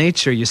human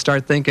nature. You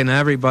start thinking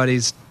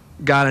everybody's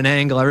got an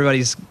angle,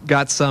 everybody's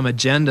got some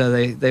agenda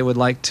they would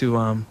like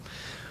to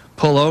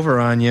pull over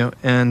on you,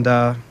 and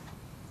at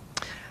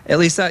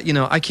least that,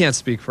 I can't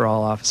speak for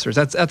all officers.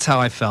 That's how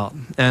I felt,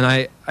 and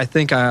I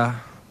think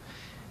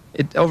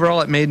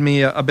overall it made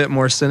me a bit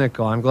more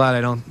cynical. I'm glad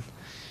I don't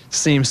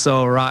seem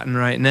so rotten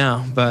right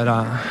now, but.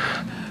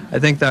 I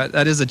think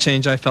that is a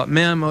change I felt.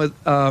 Ma'am,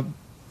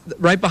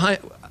 right behind...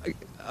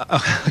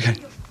 okay.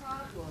 The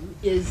problem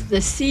is the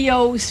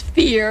CO's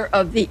fear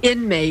of the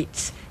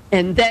inmates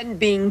and then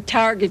being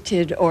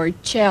targeted or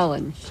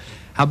challenged.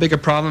 How big a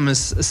problem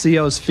is a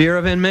CO's fear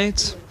of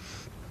inmates?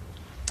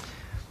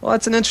 Well,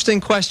 that's an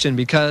interesting question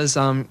because,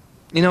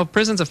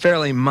 prison's a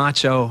fairly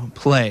macho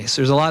place.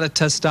 There's a lot of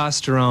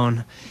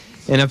testosterone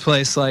in a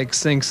place like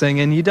Sing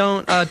Sing, and you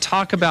don't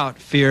talk about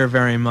fear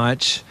very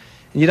much.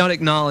 You don't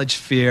acknowledge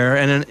fear,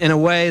 and in a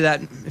way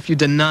that if you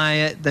deny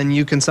it, then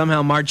you can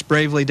somehow march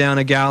bravely down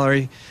a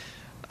gallery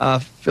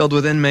filled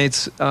with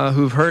inmates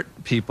who've hurt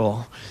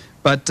people.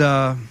 But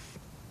I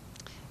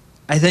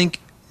think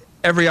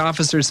every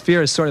officer's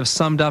fear is sort of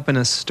summed up in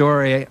a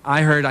story.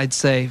 I heard, I'd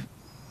say,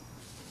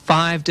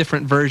 5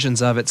 different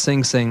versions of it,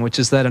 Sing Sing, which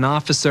is that an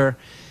officer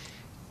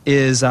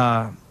is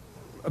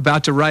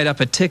about to write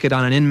up a ticket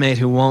on an inmate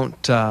who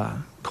won't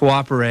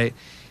cooperate,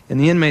 and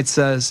the inmate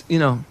says,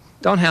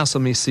 don't hassle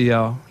me,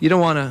 CO. You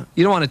don't want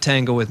to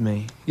tangle with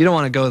me. You don't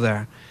want to go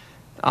there.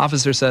 The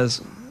officer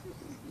says,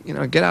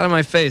 get out of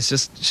my face.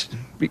 Just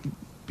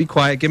be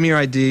quiet. Give me your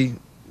ID.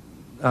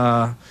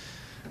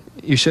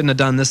 You shouldn't have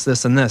done this,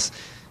 this, and this.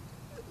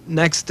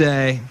 Next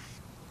day,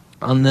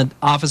 on the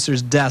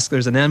officer's desk,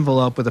 there's an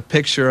envelope with a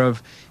picture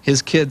of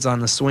his kids on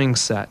the swing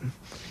set.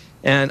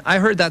 And I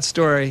heard that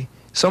story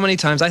so many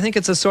times. I think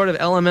it's a sort of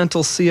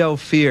elemental CO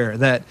fear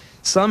that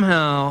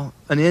somehow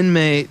an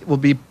inmate will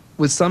be,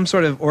 with some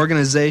sort of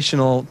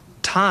organizational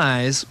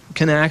ties,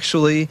 can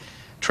actually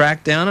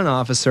track down an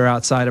officer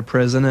outside of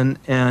prison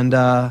and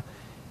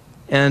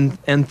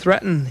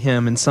threaten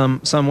him in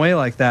some way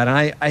like that.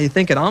 And I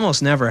think it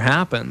almost never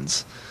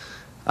happens.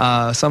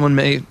 Someone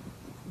may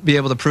be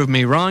able to prove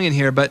me wrong in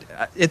here, but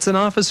it's an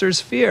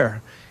officer's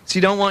fear. So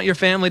you don't want your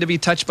family to be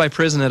touched by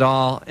prison at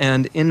all,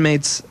 and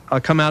inmates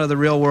come out of the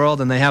real world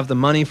and they have the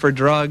money for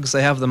drugs,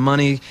 they have the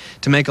money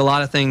to make a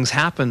lot of things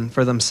happen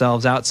for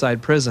themselves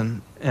outside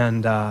prison,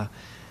 and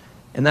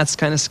that's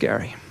kind of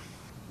scary.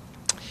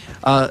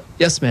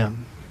 Yes,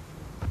 ma'am.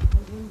 I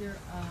wonder,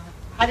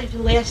 how did you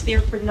last there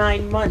for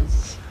 9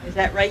 months? Is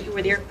that right? You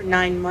were there for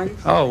 9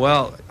 months? Oh,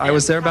 well, I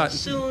was there about... How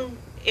soon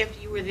after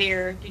you were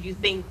there did you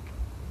think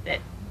that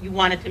you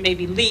wanted to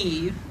maybe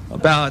leave?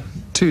 About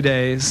 2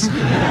 days. No,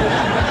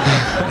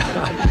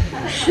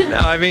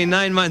 I mean,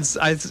 9 months,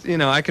 I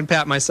can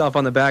pat myself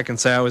on the back and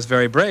say I was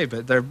very brave,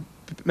 but there are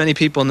many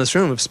people in this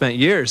room who have spent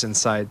years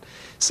inside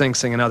Sing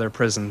Sing and other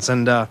prisons.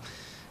 And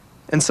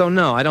so,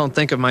 no, I don't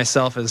think of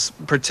myself as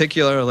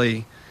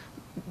particularly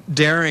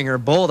daring or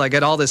bold. I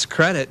get all this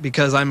credit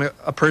because I'm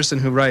a person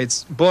who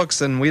writes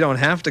books and we don't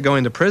have to go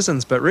into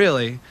prisons, but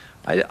really,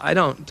 I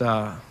don't...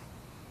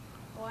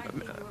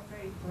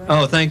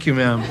 Oh, thank you,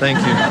 ma'am. Thank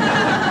you.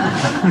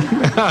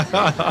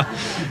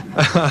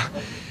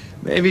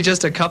 Maybe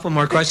just a couple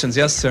more questions.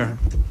 Yes, sir.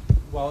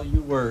 While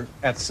you were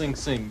at Sing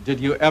Sing, did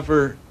you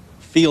ever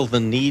feel the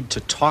need to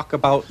talk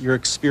about your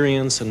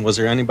experience, and was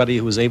there anybody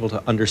who was able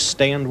to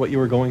understand what you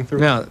were going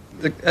through? Yeah.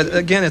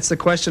 Again, it's the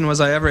question, was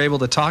I ever able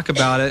to talk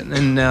about it,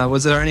 and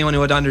was there anyone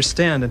who would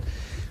understand? And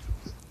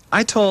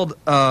I told,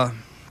 I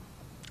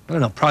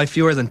don't know, probably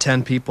fewer than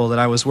 10 people that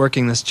I was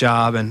working this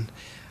job, and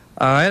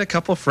I had a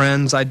couple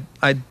friends.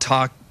 I'd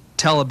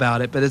tell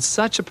about it, but it's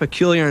such a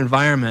peculiar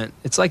environment.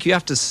 It's like you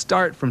have to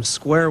start from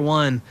square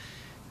one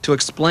to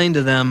explain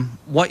to them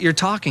what you're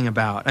talking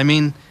about. I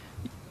mean,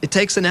 it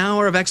takes an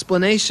hour of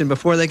explanation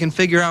before they can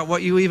figure out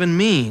what you even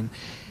mean.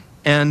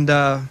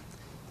 So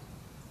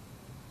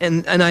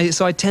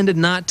I tended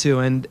not to.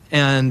 And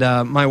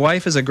my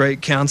wife is a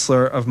great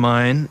counselor of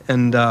mine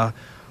and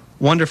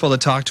wonderful to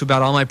talk to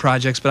about all my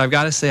projects. But I've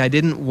got to say, I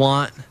didn't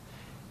want,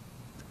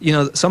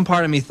 some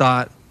part of me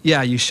thought,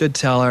 yeah, you should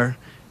tell her.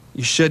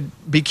 You should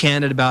be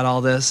candid about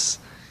all this.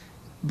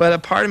 But a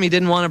part of me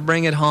didn't want to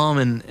bring it home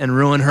and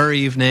ruin her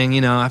evening,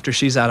 after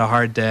she's had a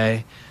hard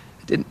day.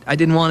 I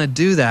didn't want to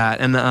do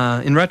that. And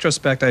in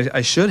retrospect,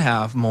 I should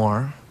have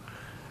more.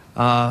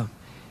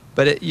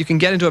 But you can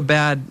get into a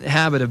bad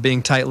habit of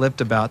being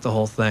tight-lipped about the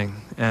whole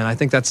thing. And I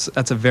think that's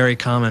a very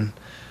common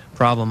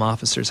problem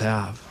officers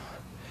have.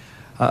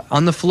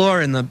 On the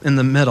floor in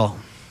the middle.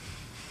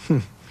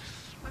 I'm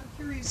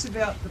curious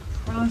about the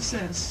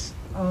process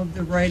of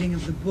the writing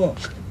of the book.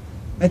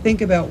 I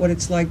think about what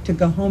it's like to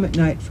go home at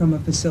night from a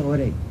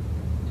facility.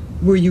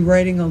 Were you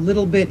writing a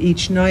little bit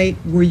each night?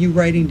 Were you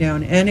writing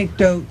down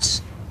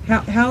anecdotes?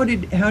 How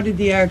did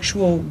the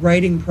actual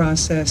writing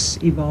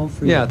process evolve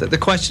for you? Yeah, the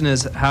question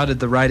is, how did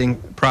the writing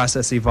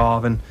process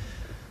evolve? And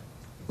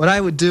what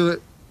I would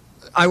do,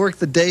 I worked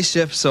the day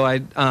shift, so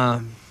I'd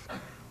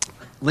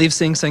leave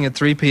Sing Sing at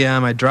 3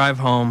 p.m. I'd drive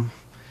home.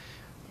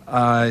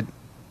 I'd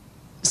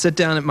sit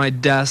down at my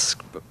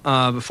desk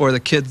before the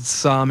kids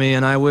saw me,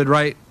 and I would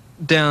write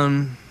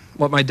down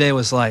what my day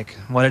was like,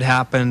 what had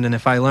happened, and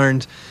if I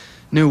learned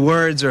new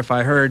words or if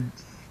I heard,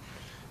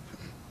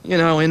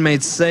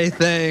 inmates say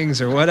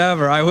things or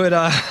whatever, I would,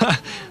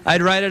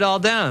 I'd write it all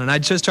down, and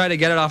I'd just try to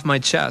get it off my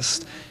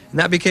chest. And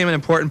that became an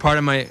important part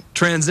of my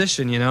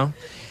transition,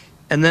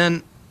 And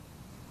then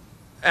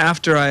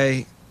after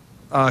I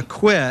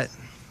quit,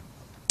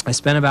 I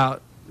spent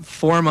about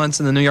 4 months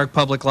in the New York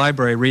Public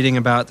Library reading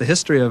about the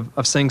history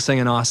of Sing Sing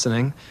and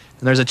Ossining.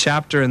 And there's a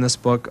chapter in this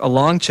book, a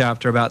long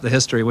chapter about the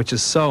history, which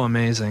is so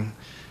amazing.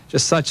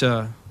 Just such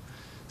a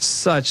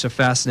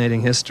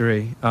fascinating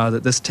history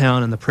that this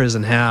town and the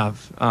prison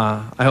have.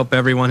 I hope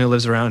everyone who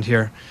lives around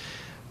here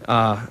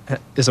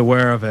is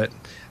aware of it.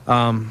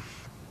 And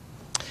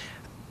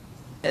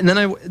then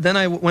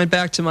I went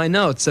back to my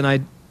notes, and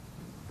I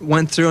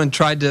went through and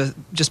tried to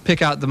just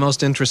pick out the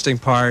most interesting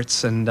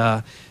parts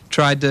and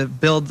tried to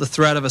build the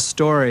thread of a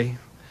story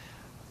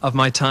of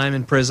my time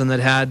in prison that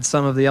had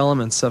some of the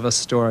elements of a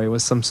story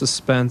with some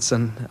suspense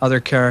and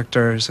other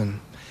characters and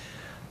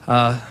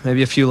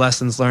maybe a few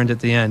lessons learned at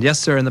the end. Yes,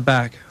 sir, in the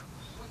back.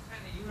 What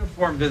kind of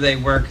uniform do they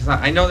wear? Because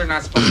I know they're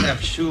not supposed to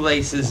have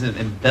shoelaces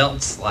and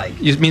belts like.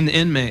 You mean the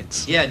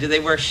inmates? Yeah, do they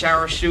wear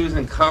shower shoes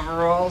and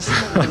coveralls?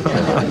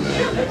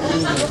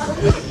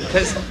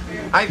 Because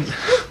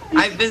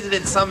I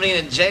visited somebody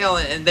in a jail,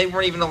 and they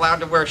weren't even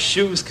allowed to wear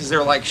shoes because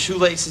they're like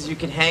shoelaces you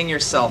can hang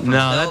yourself.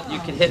 No, you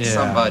can hit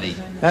somebody.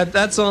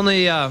 That's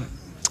only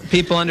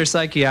people under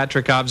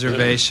psychiatric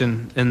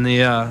observation in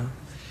the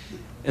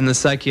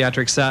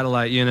psychiatric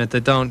satellite unit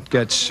that don't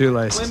get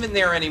shoelaces. Women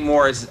there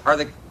anymore? Are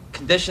the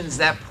conditions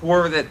that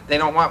poor that they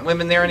don't want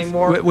women there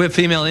anymore? With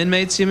female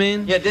inmates, you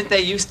mean? Yeah, didn't they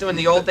used to in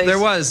the old days? There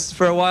was.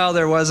 For a while,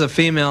 there was a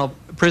female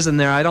prison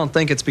there. I don't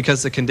think it's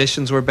because the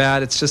conditions were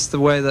bad. It's just the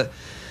way that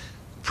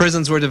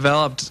prisons were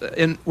developed.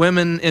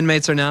 Women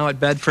inmates are now at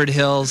Bedford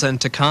Hills and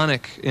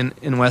Taconic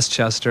in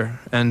Westchester,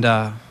 and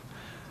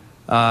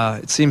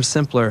it seems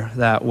simpler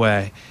that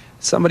way.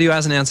 Somebody who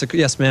hasn't answered.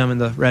 Yes, ma'am, in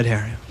the red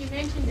hair. You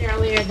mentioned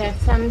earlier that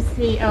some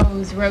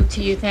COs wrote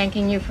to you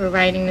thanking you for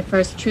writing the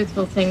first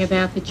truthful thing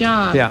about the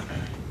job. Yeah.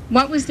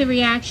 What was the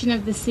reaction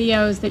of the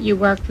COs that you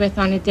worked with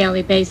on a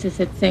daily basis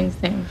at Sing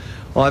Sing?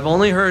 Well, I've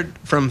only heard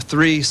from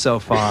 3 so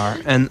far,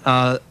 and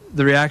the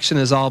reaction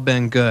has all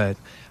been good.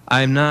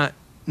 I'm not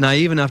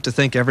naive enough to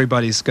think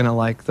everybody's going to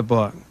like the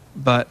book,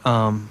 but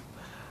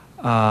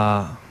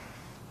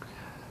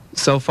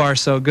so far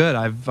so good.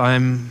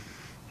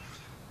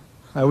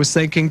 I was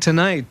thinking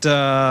tonight.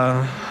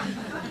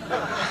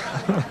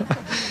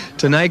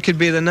 Tonight could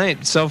be the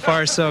night. So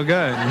far so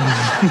good.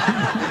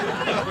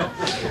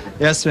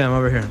 Yes, ma'am,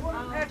 over here.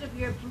 Part of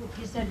your book,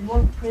 you said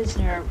one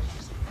prisoner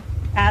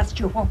asked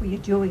you, what were you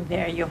doing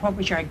there? What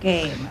was your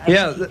game?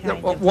 Yeah,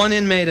 one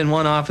inmate and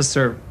one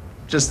officer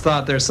just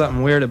thought there's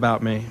something weird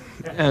about me.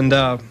 And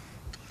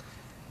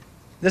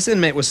this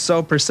inmate was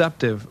so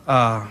perceptive.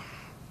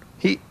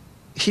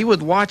 He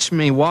would watch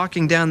me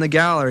walking down the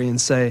gallery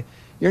and say,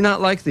 "You're not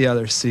like the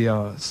other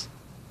COs."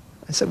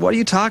 I said, "What are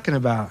you talking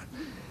about?"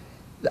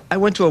 I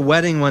went to a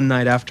wedding one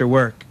night after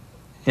work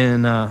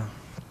in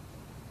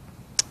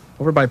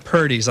over by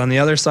Purdy's on the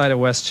other side of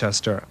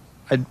Westchester.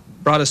 I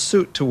brought a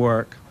suit to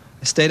work.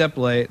 I stayed up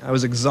late. I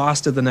was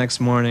exhausted the next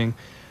morning.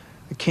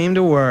 I came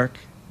to work.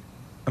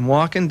 I'm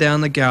walking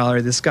down the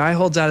gallery. This guy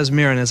holds out his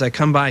mirror, and as I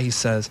come by, he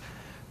says,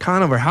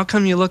 "Conover, how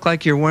come you look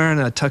like you're wearing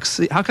a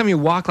tuxedo? How come you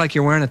walk like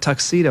you're wearing a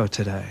tuxedo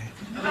today?"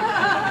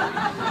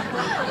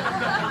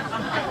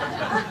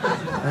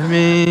 I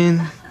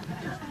mean,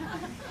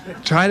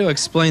 try to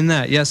explain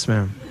that. Yes,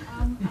 ma'am.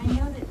 I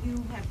know that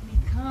you have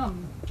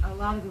become a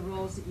lot of the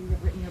roles that you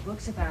have written your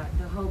books about,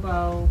 the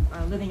hobo,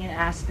 living in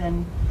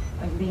Aspen,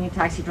 being a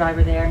taxi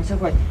driver there, and so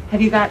forth.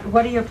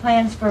 What are your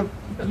plans for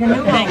your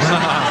new book?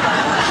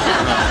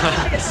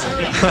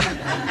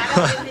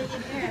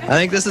 I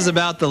think this is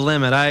about the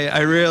limit. I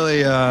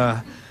really,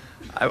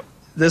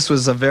 this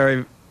was a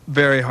very,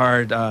 very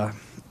hard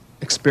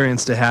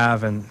experience to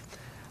have, and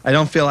I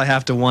don't feel I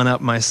have to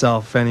one-up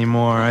myself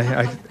anymore.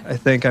 I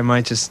think I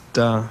might just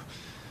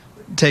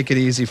take it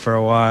easy for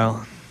a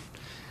while.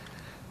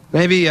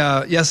 Maybe,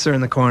 yes, sir,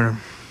 in the corner.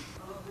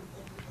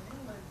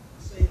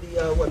 Say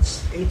the,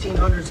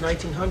 1800s,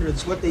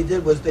 1900s, what they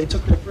did was they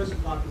took their prison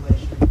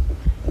population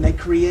and they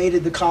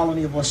created the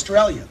colony of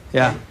Australia.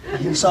 Yeah.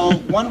 And so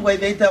one way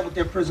they dealt with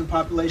their prison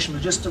population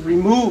was just to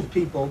remove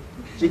people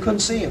so you couldn't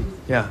see them.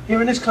 Yeah.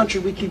 Here in this country,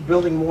 we keep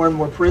building more and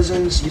more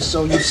prisons,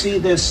 so you see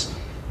this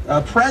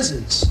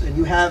presence, and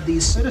you have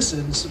these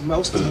citizens,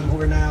 most of them who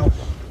are now,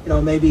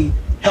 maybe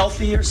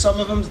healthier. Some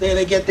of them,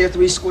 they get their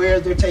 3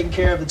 squares, they're taken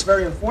care of. It's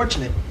very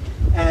unfortunate.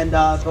 And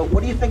but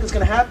what do you think is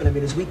going to happen? I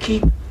mean, as we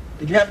keep,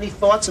 did you have any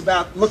thoughts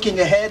about looking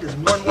ahead as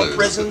more and more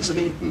prisons? I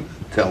mean,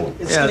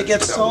 it's going to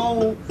get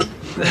so,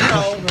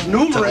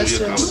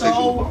 numerous and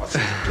so,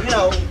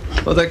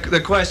 Well,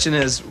 the question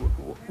is,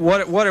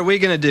 what are we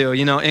going to do?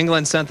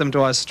 England sent them to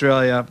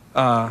Australia.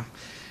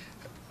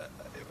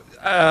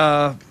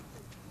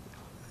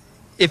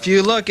 If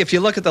you look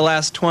at the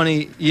last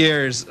 20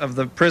 years of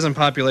the prison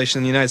population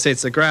in the United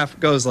States, the graph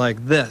goes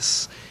like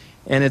this,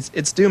 and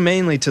it's due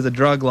mainly to the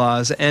drug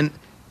laws, and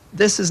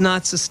this is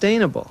not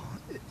sustainable.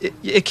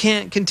 It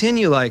can't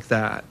continue like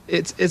that.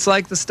 It's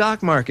like the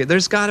stock market.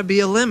 There's got to be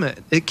a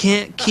limit. It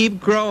can't keep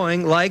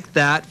growing like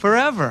that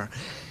forever.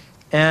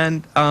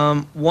 And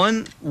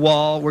one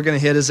wall we're going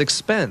to hit is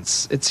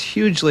expense. It's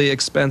hugely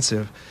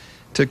expensive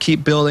to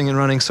keep building and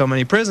running so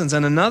many prisons.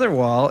 And another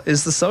wall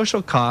is the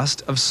social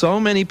cost of so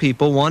many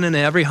people, 1 in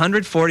every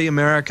 140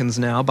 Americans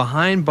now,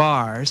 behind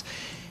bars,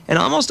 and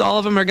almost all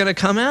of them are going to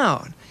come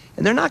out.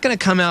 And they're not going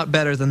to come out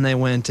better than they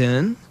went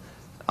in.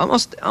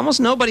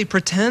 Almost nobody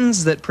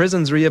pretends that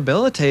prisons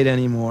rehabilitate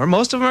anymore.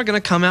 Most of them are going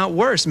to come out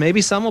worse.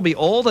 Maybe some will be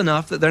old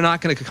enough that they're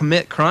not going to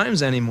commit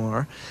crimes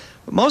anymore.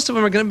 But most of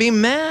them are going to be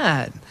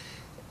mad.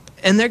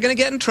 And they're going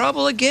to get in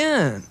trouble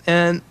again.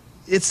 And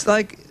it's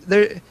like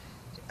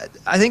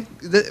I think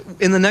that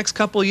in the next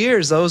couple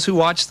years, those who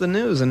watch the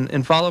news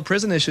and follow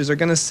prison issues are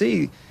going to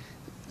see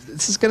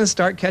this is going to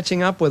start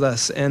catching up with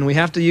us, and we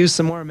have to use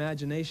some more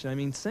imagination. I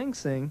mean, Sing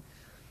Sing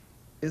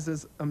is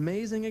this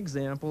amazing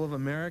example of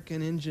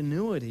American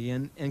ingenuity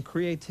and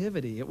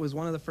creativity. It was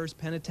one of the first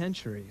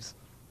penitentiaries.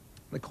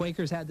 The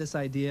Quakers had this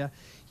idea: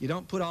 you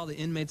don't put all the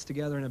inmates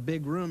together in a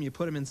big room, you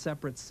put them in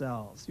separate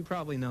cells. You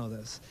probably know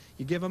this.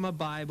 You give them a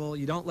Bible,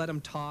 you don't let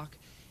them talk,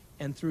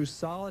 and through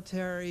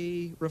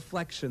solitary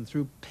reflection,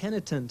 through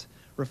penitent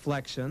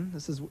reflection,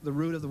 this is the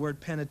root of the word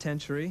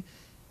penitentiary,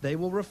 they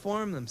will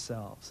reform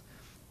themselves.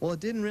 Well, it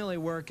didn't really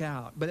work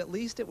out, but at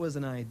least it was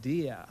an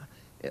idea.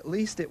 At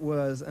least it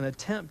was an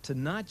attempt to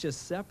not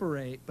just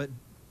separate, but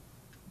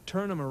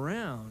turn them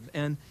around.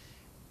 And,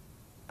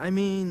 I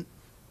mean,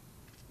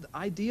 the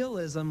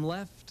idealism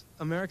left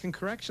American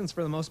corrections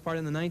for the most part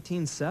in the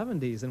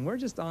 1970s, and we're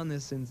just on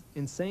this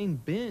insane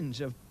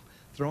binge of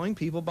throwing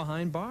people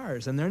behind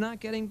bars, and they're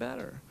not getting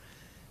better.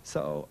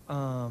 So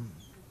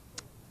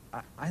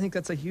I think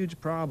that's a huge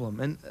problem.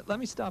 And let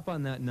me stop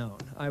on that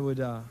note.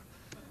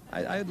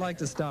 I'd like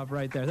to stop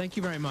right there. Thank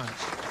you very much.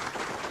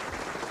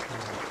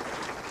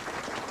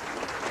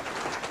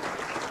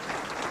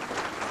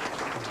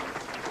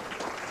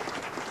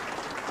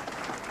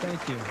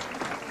 Thank you.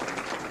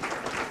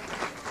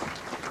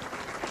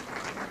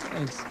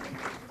 Thanks.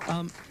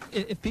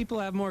 If people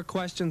have more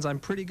questions, I'm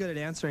pretty good at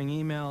answering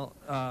email.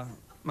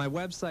 My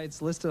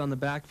website's listed on the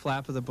back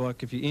flap of the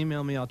book. If you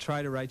email me, I'll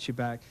try to write you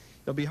back.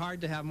 It'll be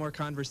hard to have more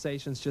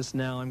conversations just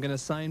now. I'm going to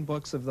sign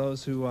books of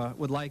those who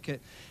would like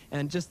it.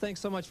 And just thanks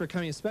so much for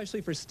coming,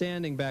 especially for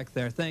standing back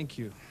there. Thank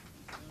you.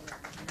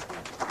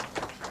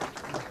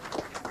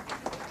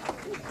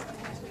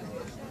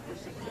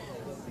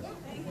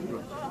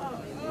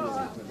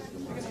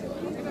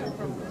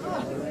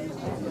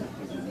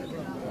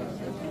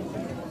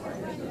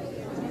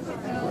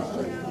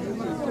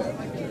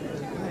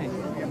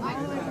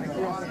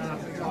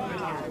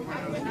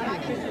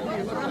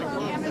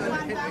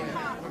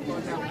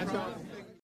 Amazon.com.